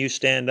sure when you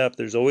stand up,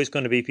 there's always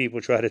going to be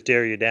people try to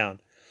tear you down.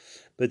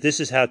 But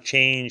this is how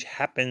change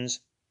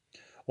happens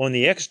on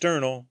the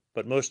external,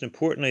 but most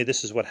importantly,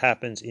 this is what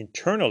happens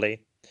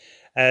internally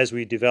as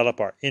we develop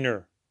our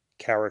inner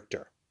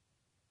character.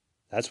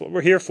 That's what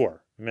we're here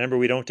for. Remember,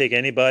 we don't take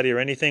anybody or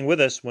anything with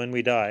us when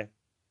we die,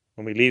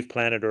 when we leave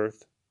planet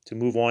Earth, to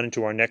move on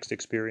into our next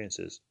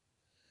experiences.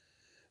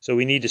 So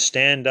we need to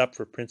stand up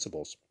for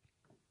principles.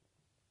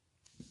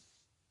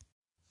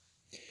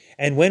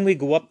 And when we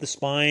go up the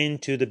spine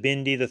to the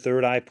bindi, the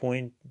third eye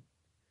point,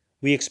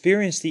 we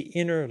experience the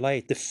inner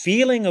light, the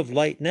feeling of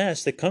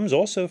lightness that comes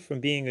also from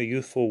being a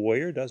youthful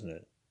warrior, doesn't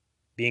it?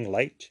 Being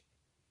light,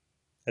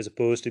 as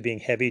opposed to being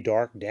heavy,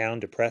 dark,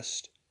 down,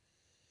 depressed.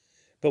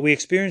 But we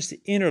experience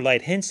the inner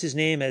light, hence his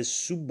name as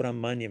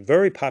Subramanyam,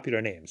 very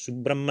popular name.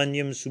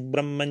 Subramanyam,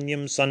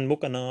 Subramanyam,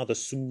 Sanmukhanada,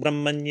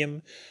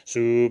 Subramanyam,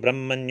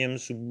 Subramanyam,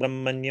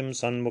 Subramanyam,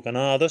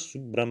 Sanmukhanada,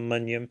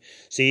 Subramanyam,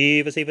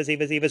 Siva, Siva,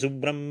 Siva, Siva,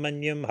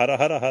 Subramanyam, Hara,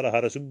 Hara, Hara,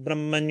 Hara,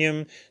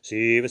 Subramanyam,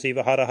 Siva,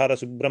 Siva, Hara, Hara,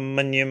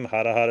 Subramanyam,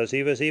 Hara, Hara,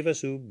 Siva, Siva,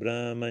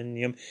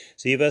 Subramanyam,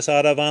 Siva,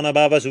 Saravana,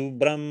 Baba,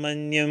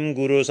 Subramanyam,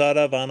 Guru,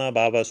 Saravana,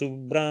 Baba,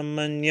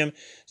 Subramanyam,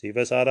 Siva,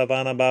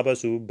 Saravana, Baba,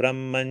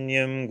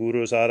 Subramanyam,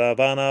 Guru,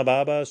 Saravana,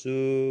 Baba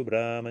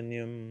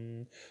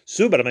Subramanyam.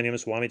 Subramanyam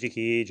Swamiji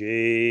ki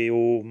jai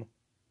Om.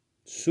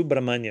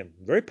 Subramanyam.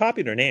 Very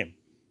popular name.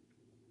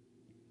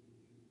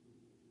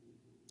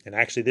 And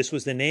actually, this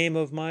was the name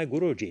of my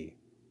Guruji,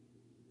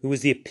 who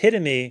was the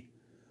epitome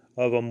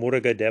of a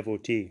Muruga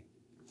devotee.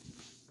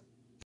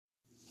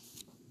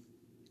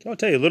 So I'll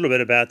tell you a little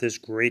bit about this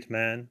great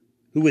man,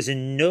 who was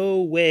in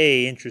no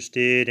way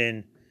interested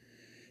in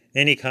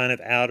any kind of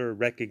outer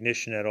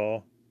recognition at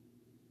all.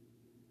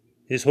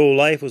 His whole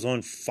life was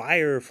on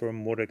fire for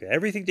Muruga.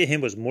 Everything to him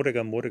was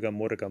Muruga, Muruga,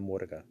 Muruga,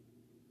 Muruga.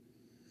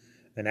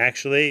 And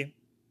actually,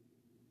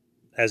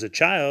 as a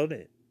child,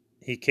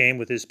 he came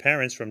with his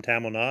parents from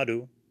Tamil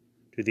Nadu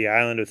to the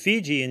island of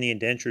Fiji in the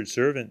indentured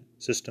servant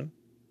system.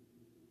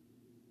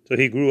 So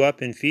he grew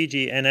up in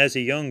Fiji, and as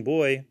a young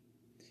boy,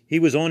 he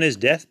was on his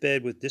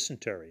deathbed with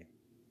dysentery.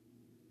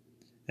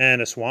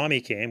 And a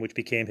Swami came, which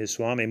became his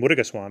Swami,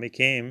 Muruga Swami,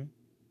 came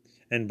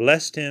and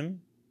blessed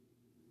him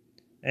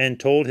and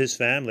told his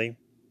family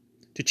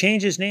to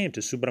change his name to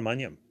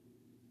Subramanyam,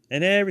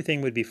 and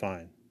everything would be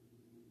fine.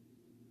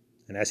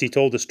 And as he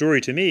told the story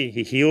to me,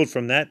 he healed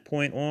from that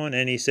point on,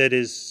 and he said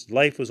his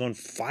life was on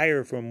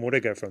fire for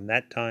Muruga from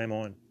that time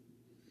on.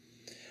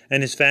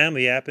 And his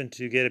family happened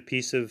to get a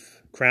piece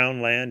of crown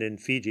land in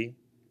Fiji,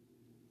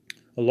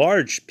 a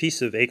large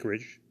piece of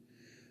acreage,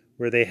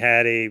 where they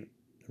had a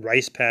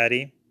rice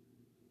paddy,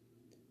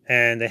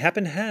 and they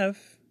happened to have,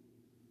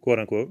 quote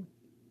unquote,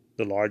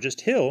 the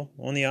largest hill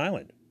on the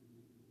island.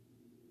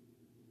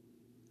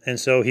 And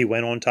so he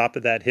went on top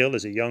of that hill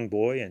as a young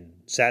boy and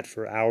sat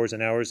for hours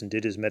and hours and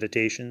did his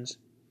meditations.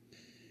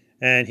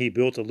 And he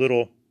built a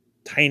little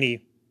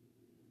tiny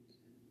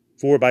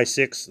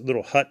 4x6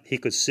 little hut he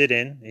could sit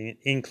in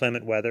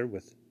inclement weather,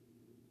 with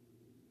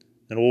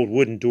an old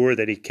wooden door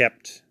that he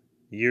kept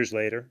years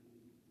later,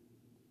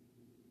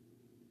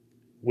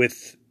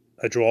 with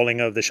a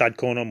drawing of the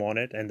Shadkonam on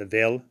it and the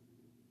veil.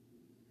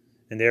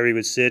 And there he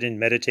would sit and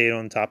meditate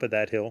on top of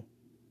that hill.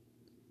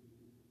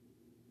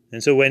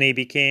 And so when he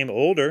became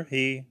older,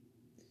 he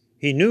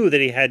knew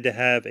that he had to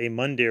have a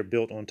mandir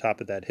built on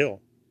top of that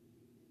hill.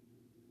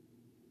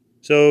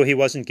 So he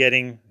wasn't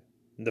getting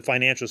the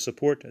financial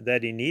support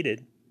that he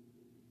needed.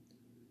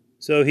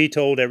 So he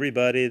told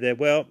everybody that,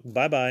 well,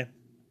 bye-bye,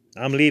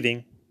 I'm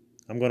leaving.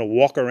 I'm going to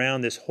walk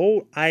around this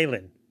whole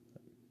island.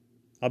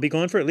 I'll be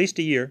gone for at least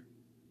a year,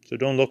 so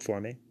don't look for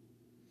me.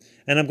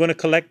 And I'm going to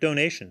collect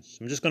donations.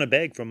 I'm just going to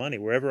beg for money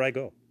wherever I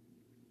go.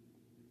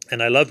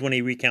 And I loved when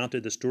he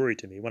recounted the story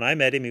to me. When I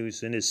met him, he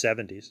was in his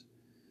 70s.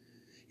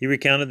 He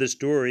recounted the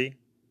story,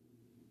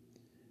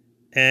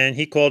 and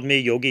he called me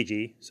Yogi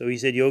Ji. So he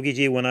said, Yogi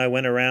Ji, when I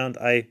went around,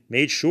 I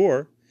made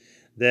sure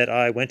that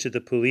I went to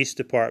the police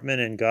department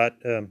and got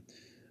an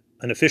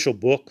official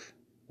book,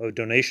 a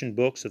donation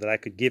book, so that I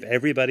could give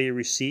everybody a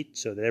receipt,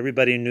 so that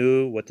everybody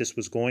knew what this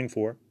was going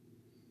for.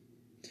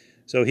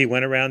 So he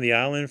went around the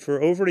island for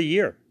over a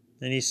year,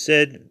 and he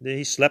said that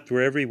he slept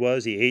wherever he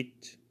was. He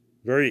ate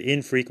very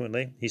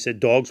infrequently. He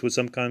said dogs would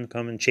sometimes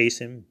come and chase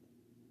him,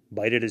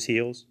 bite at his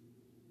heels.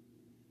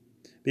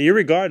 But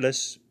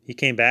irregardless, he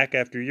came back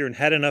after a year and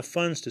had enough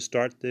funds to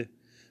start the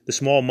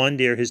small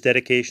mandir, his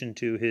dedication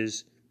to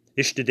his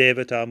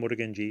Ishtadevata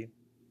Muruganji,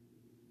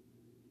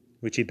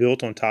 which he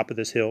built on top of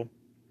this hill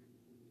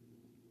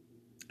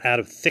out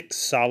of thick,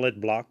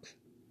 solid blocks.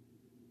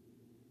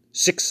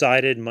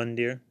 6-sided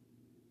mandir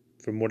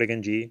for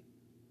Muruganji,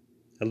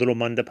 a little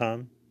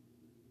mandapam.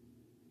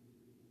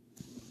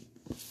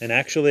 And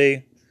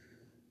actually,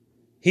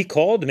 he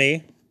called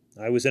me.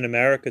 I was in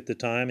America at the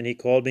time, and he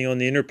called me on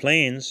the inner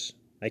planes.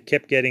 I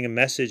kept getting a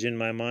message in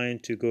my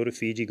mind to go to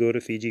Fiji, go to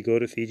Fiji, go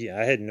to Fiji.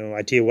 I had no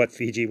idea what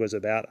Fiji was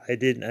about. I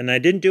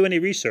didn't do any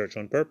research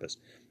on purpose.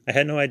 I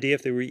had no idea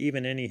if there were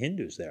even any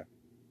Hindus there.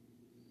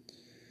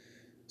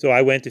 So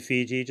I went to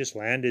Fiji, just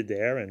landed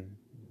there, and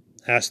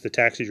asked the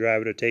taxi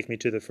driver to take me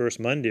to the first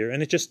mandir,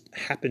 and it just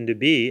happened to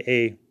be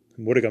a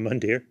Muruga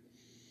mandir.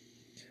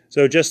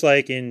 So just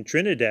like in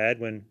Trinidad,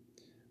 when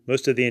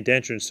most of the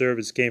indentured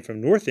servants came from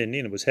North India,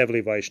 and it was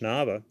heavily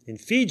Vaishnava, in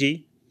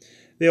Fiji,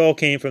 they all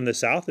came from the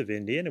south of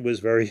India, and it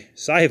was very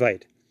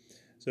Saivite.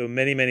 So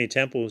many, many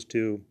temples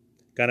to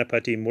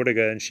Ganapati,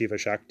 Muruga, and Shiva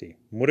Shakti.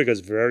 Muruga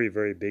is very,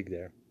 very big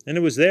there. And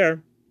it was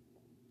there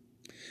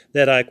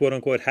that I,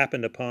 quote-unquote,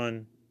 happened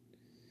upon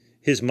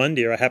his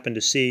mandir. I happened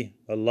to see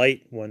a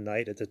light one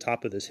night at the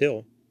top of this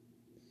hill.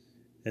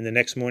 And the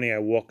next morning I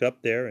walked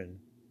up there and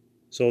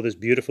saw this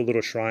beautiful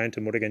little shrine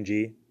to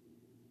Muruganji.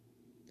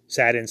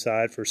 Sat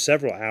inside for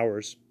several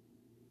hours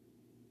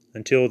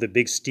until the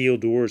big steel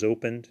doors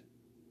opened,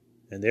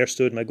 and there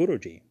stood my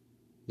Guruji,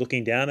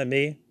 looking down at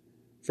me,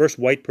 first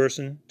white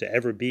person to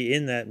ever be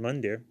in that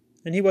mandir,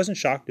 and he wasn't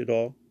shocked at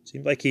all. It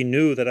seemed like he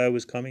knew that I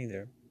was coming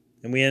there.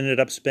 And we ended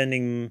up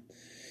spending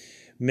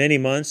many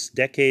months,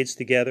 decades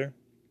together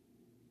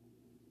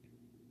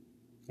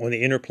on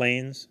the inner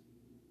planes,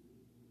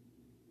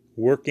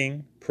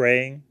 working,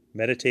 praying,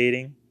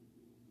 meditating.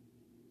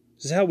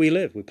 This is how we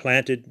live. We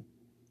planted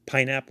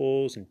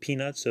pineapples and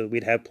peanuts so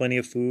we'd have plenty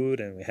of food,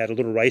 and we had a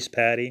little rice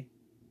paddy,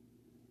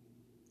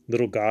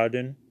 little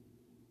garden.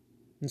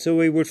 And so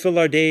we would fill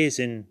our days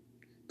in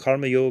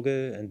karma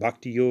yoga and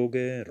bhakti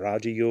yoga and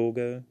raja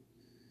yoga.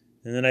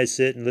 And then I'd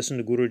sit and listen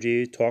to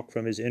Guruji talk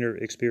from his inner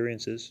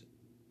experiences.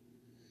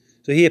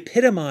 So he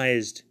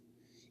epitomized,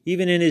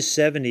 even in his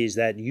 70s,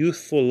 that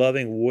youthful,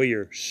 loving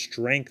warrior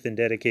strength and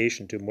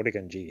dedication to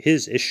Muruganji,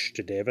 his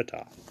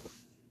Ishtadevata.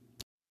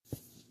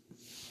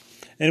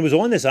 And it was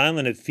on this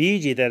island of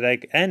Fiji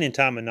and in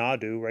Tamil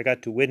Nadu where I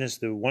got to witness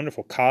the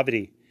wonderful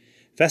Kavadi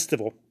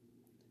festival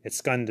at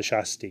Skanda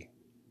Shasti,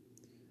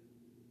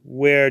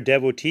 where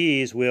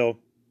devotees will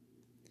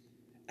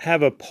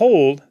have a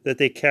pole that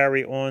they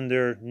carry on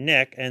their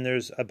neck, and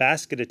there's a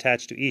basket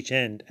attached to each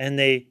end, and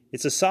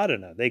it's a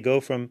sadhana. They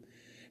go from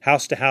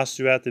house to house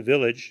throughout the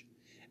village,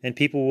 and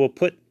people will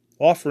put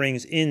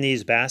offerings in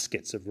these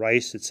baskets of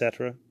rice,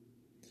 etc.,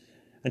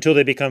 until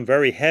they become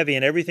very heavy,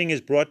 and everything is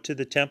brought to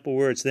the temple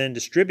where it's then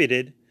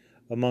distributed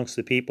amongst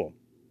the people.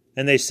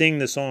 And they sing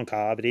the song,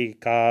 Kavadi,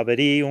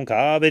 Kavadi,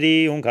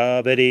 Kavadi,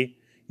 Kavadi,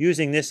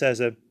 using this as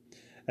a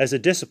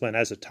discipline,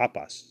 as a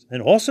tapas.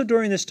 And also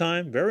during this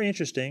time, very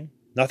interesting,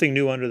 nothing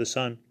new under the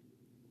sun.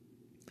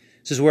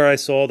 This is where I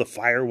saw the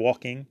fire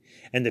walking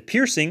and the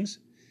piercings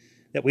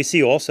that we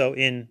see also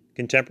in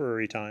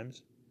contemporary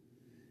times,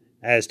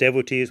 as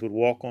devotees would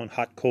walk on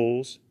hot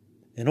coals,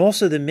 and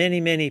also the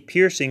many, many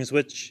piercings,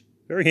 which,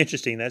 very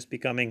interesting, that's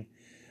becoming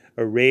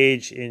a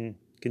rage in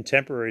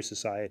contemporary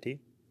society.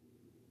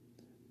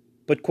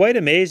 But quite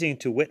amazing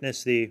to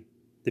witness the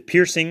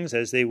piercings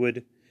as they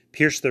would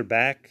pierce their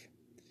back,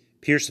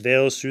 pierce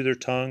veils through their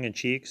tongue and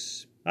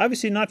cheeks.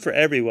 Obviously not for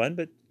everyone,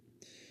 but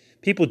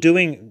people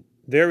doing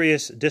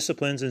various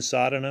disciplines in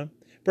sadhana,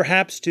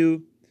 perhaps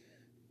to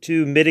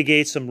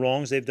mitigate some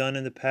wrongs they've done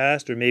in the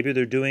past, or maybe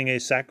they're doing a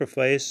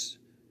sacrifice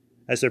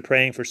as they're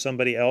praying for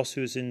somebody else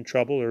who's in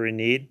trouble or in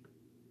need.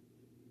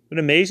 But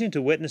amazing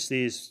to witness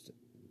these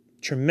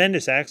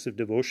tremendous acts of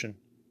devotion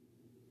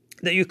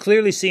that you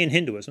clearly see in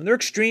Hinduism. They're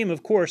extreme,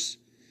 of course,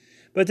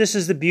 but this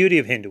is the beauty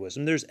of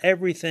Hinduism. There's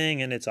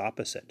everything and its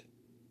opposite.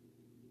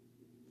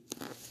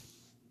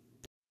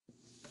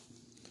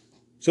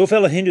 So,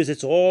 fellow Hindus,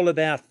 it's all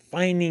about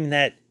finding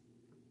that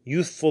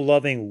youthful,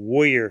 loving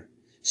warrior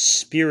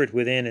spirit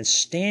within and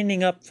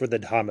standing up for the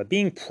Dharma,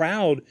 being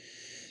proud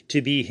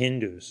to be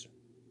Hindus.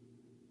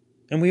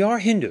 And we are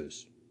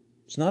Hindus.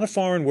 It's not a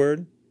foreign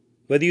word,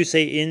 whether you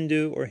say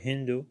Indu or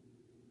Hindu.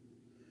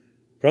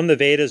 From the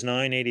Vedas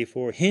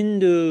 984,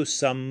 Hindu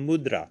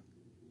Samudra,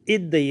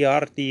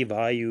 Iddayarti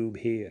Vayu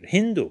Bhir.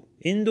 Hindu,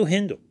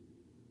 Hindu.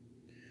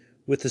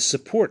 With the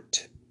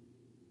support,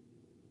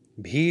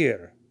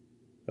 Bhir,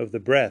 of the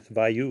breath,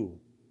 Vayu.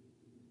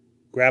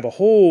 Grab a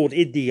hold,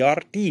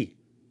 Iddayarti,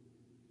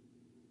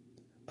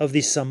 of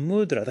the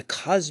Samudra, the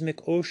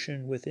cosmic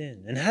ocean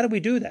within. And how do we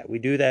do that? We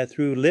do that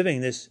through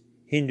living this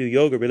Hindu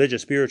yoga,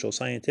 religious, spiritual,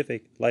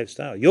 scientific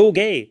lifestyle.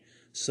 Yoge,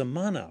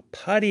 samana,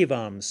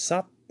 parivam,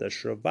 sapta,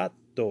 shravato,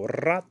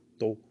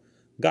 rato,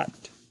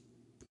 gat.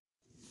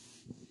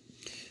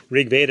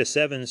 Rig Veda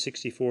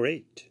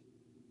 7:64-8.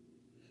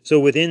 So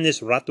within this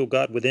rato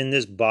gat, within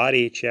this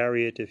body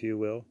chariot, if you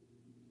will,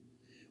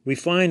 we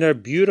find our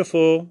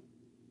beautiful,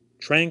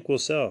 tranquil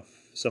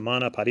self,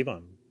 samana,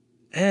 parivam,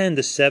 and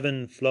the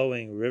 7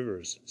 flowing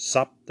rivers,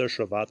 sapta,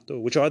 shravato,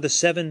 which are the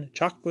 7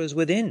 chakras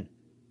within.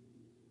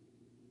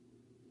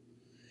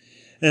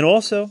 And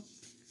also,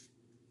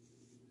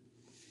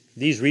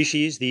 these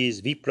rishis,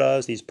 these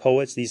vipras, these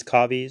poets, these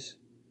kavis,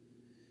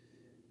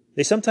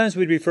 they sometimes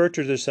would refer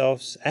to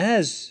themselves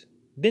as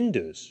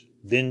bindus,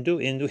 bindu,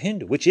 indu,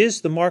 Hindu, which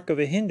is the mark of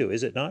a Hindu,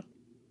 is it not?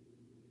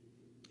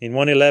 In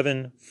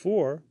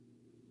 111.4,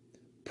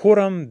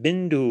 Puram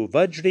bindu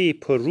vajri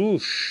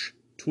purush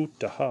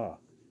tutaha,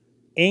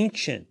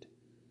 ancient,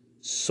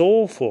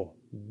 soulful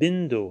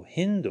bindu,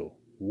 Hindu,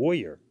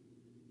 warrior,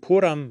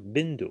 Puram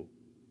bindu,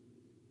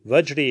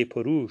 Vajri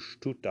Purush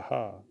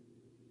Tutaha,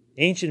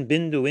 ancient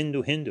Bindu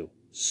Indu Hindu,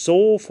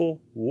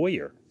 soulful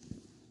warrior.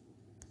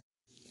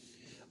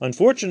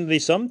 Unfortunately,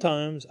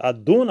 sometimes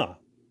Aduna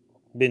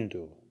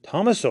Bindu,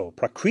 Tamaso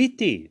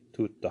Prakriti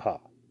Tutaha.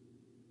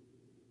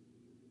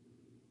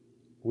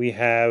 We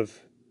have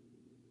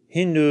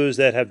Hindus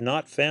that have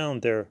not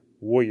found their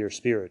warrior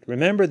spirit.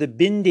 Remember, the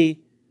Bindu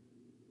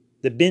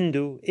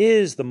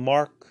is the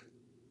mark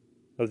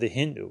of the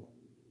Hindu,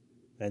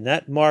 and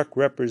that mark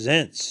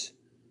represents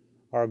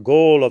our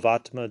goal of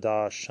Atma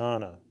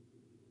Darshana,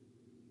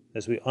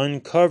 as we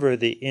uncover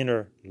the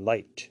inner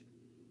light,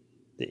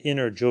 the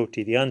inner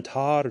Jyoti, the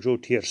Antar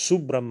Jyotir,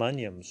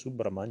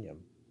 Subramanyam.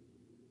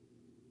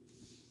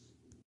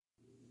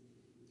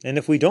 And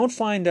if we don't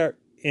find our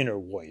inner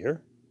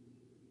warrior,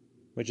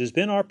 which has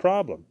been our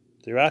problem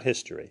throughout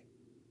history,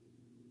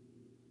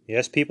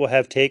 yes, people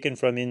have taken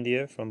from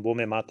India, from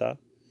Bhume Mata,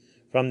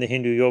 from the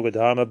Hindu Yoga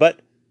Dharma,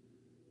 but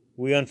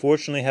we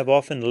unfortunately have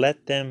often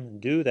let them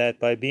do that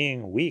by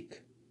being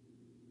weak.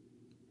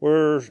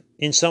 We're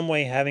in some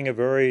way having a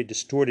very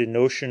distorted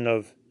notion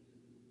of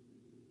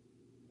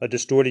a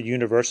distorted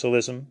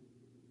universalism,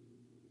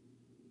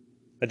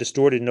 a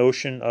distorted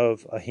notion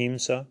of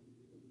ahimsa,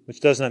 which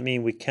does not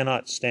mean we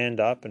cannot stand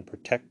up and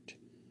protect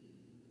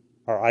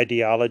our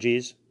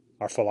ideologies,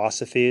 our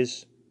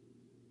philosophies.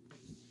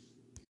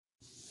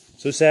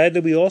 So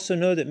sadly, we also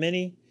know that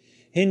many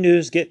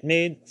Hindus get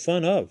made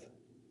fun of.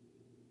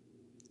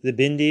 The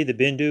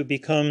Bindu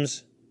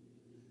becomes,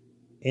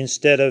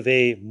 instead of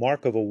a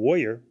mark of a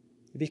warrior,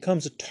 it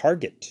becomes a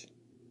target.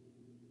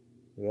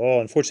 We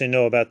all unfortunately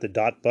know about the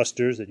dot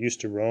busters that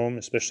used to roam,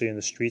 especially in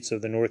the streets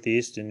of the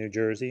Northeast in New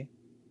Jersey.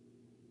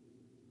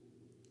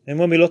 And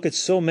when we look at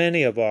so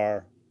many of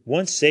our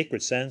once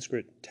sacred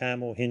Sanskrit,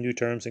 Tamil, Hindu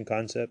terms and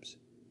concepts,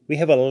 we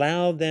have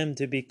allowed them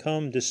to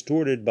become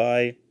distorted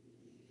by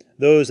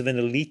those of an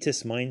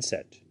elitist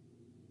mindset.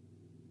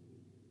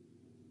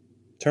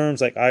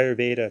 Terms like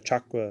Ayurveda,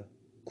 Chakra,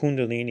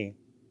 Kundalini,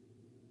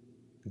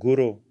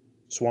 Guru,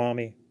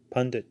 Swami,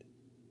 Pandit,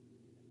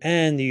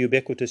 and the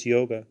ubiquitous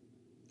yoga,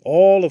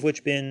 all of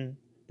which been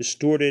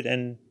distorted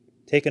and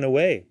taken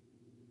away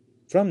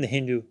from the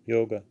Hindu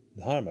yoga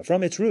dharma,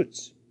 from its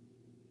roots.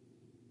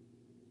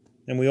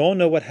 And we all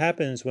know what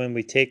happens when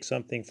we take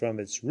something from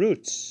its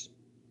roots.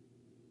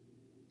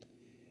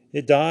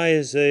 It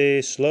dies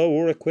a slow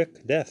or a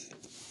quick death.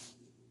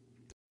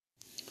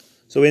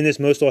 So in this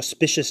most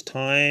auspicious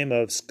time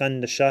of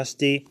Skanda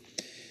Shasti,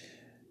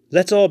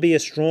 let's all be a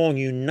strong,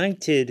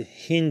 united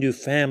Hindu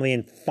family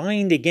and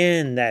find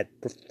again that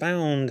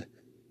profound,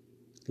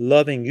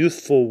 loving,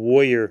 youthful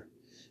warrior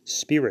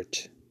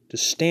spirit to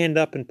stand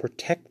up and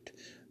protect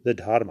the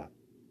Dharma.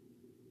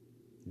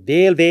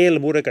 Vel Vel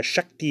Muruga,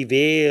 Shakti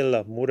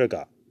Vel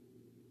Muruga.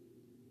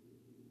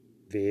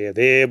 Ve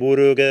Ve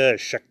Muruga,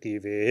 Shakti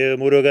Ve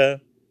Muruga.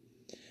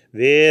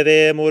 Ve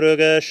Ve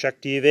Muruga,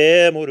 Shakti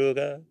Ve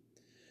Muruga.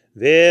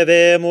 Ve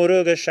Ve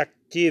Muruga,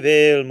 Shakti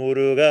Vel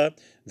Muruga.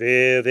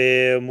 Ve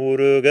Ve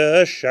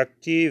Muruga,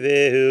 Shakti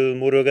Vel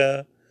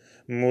Muruga.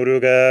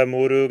 Muruga,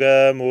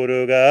 Muruga,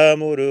 Muruga,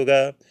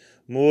 Muruga.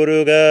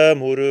 Muruga,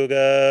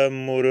 Muruga,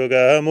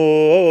 Muruga,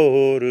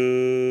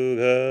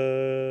 Muruga.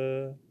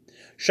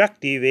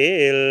 Shakti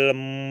Vel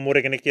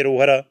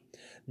Muruganikiruhara.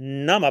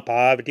 Nama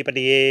Parvati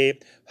Padiye.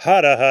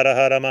 Hara Hara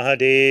Hara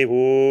Mahadev.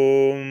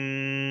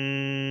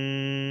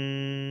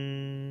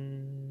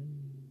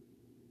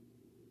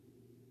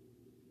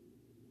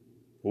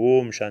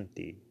 Om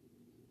Shanti.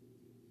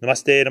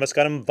 Namaste,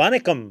 Namaskaram,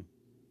 Vanakkam.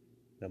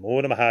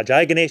 Namo Namaha.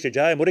 Jai Ganesha,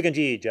 Jai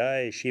Muruganji,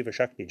 Jai Shiva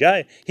Shakti,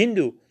 Jai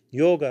Hindu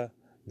Yoga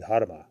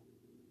Dharma.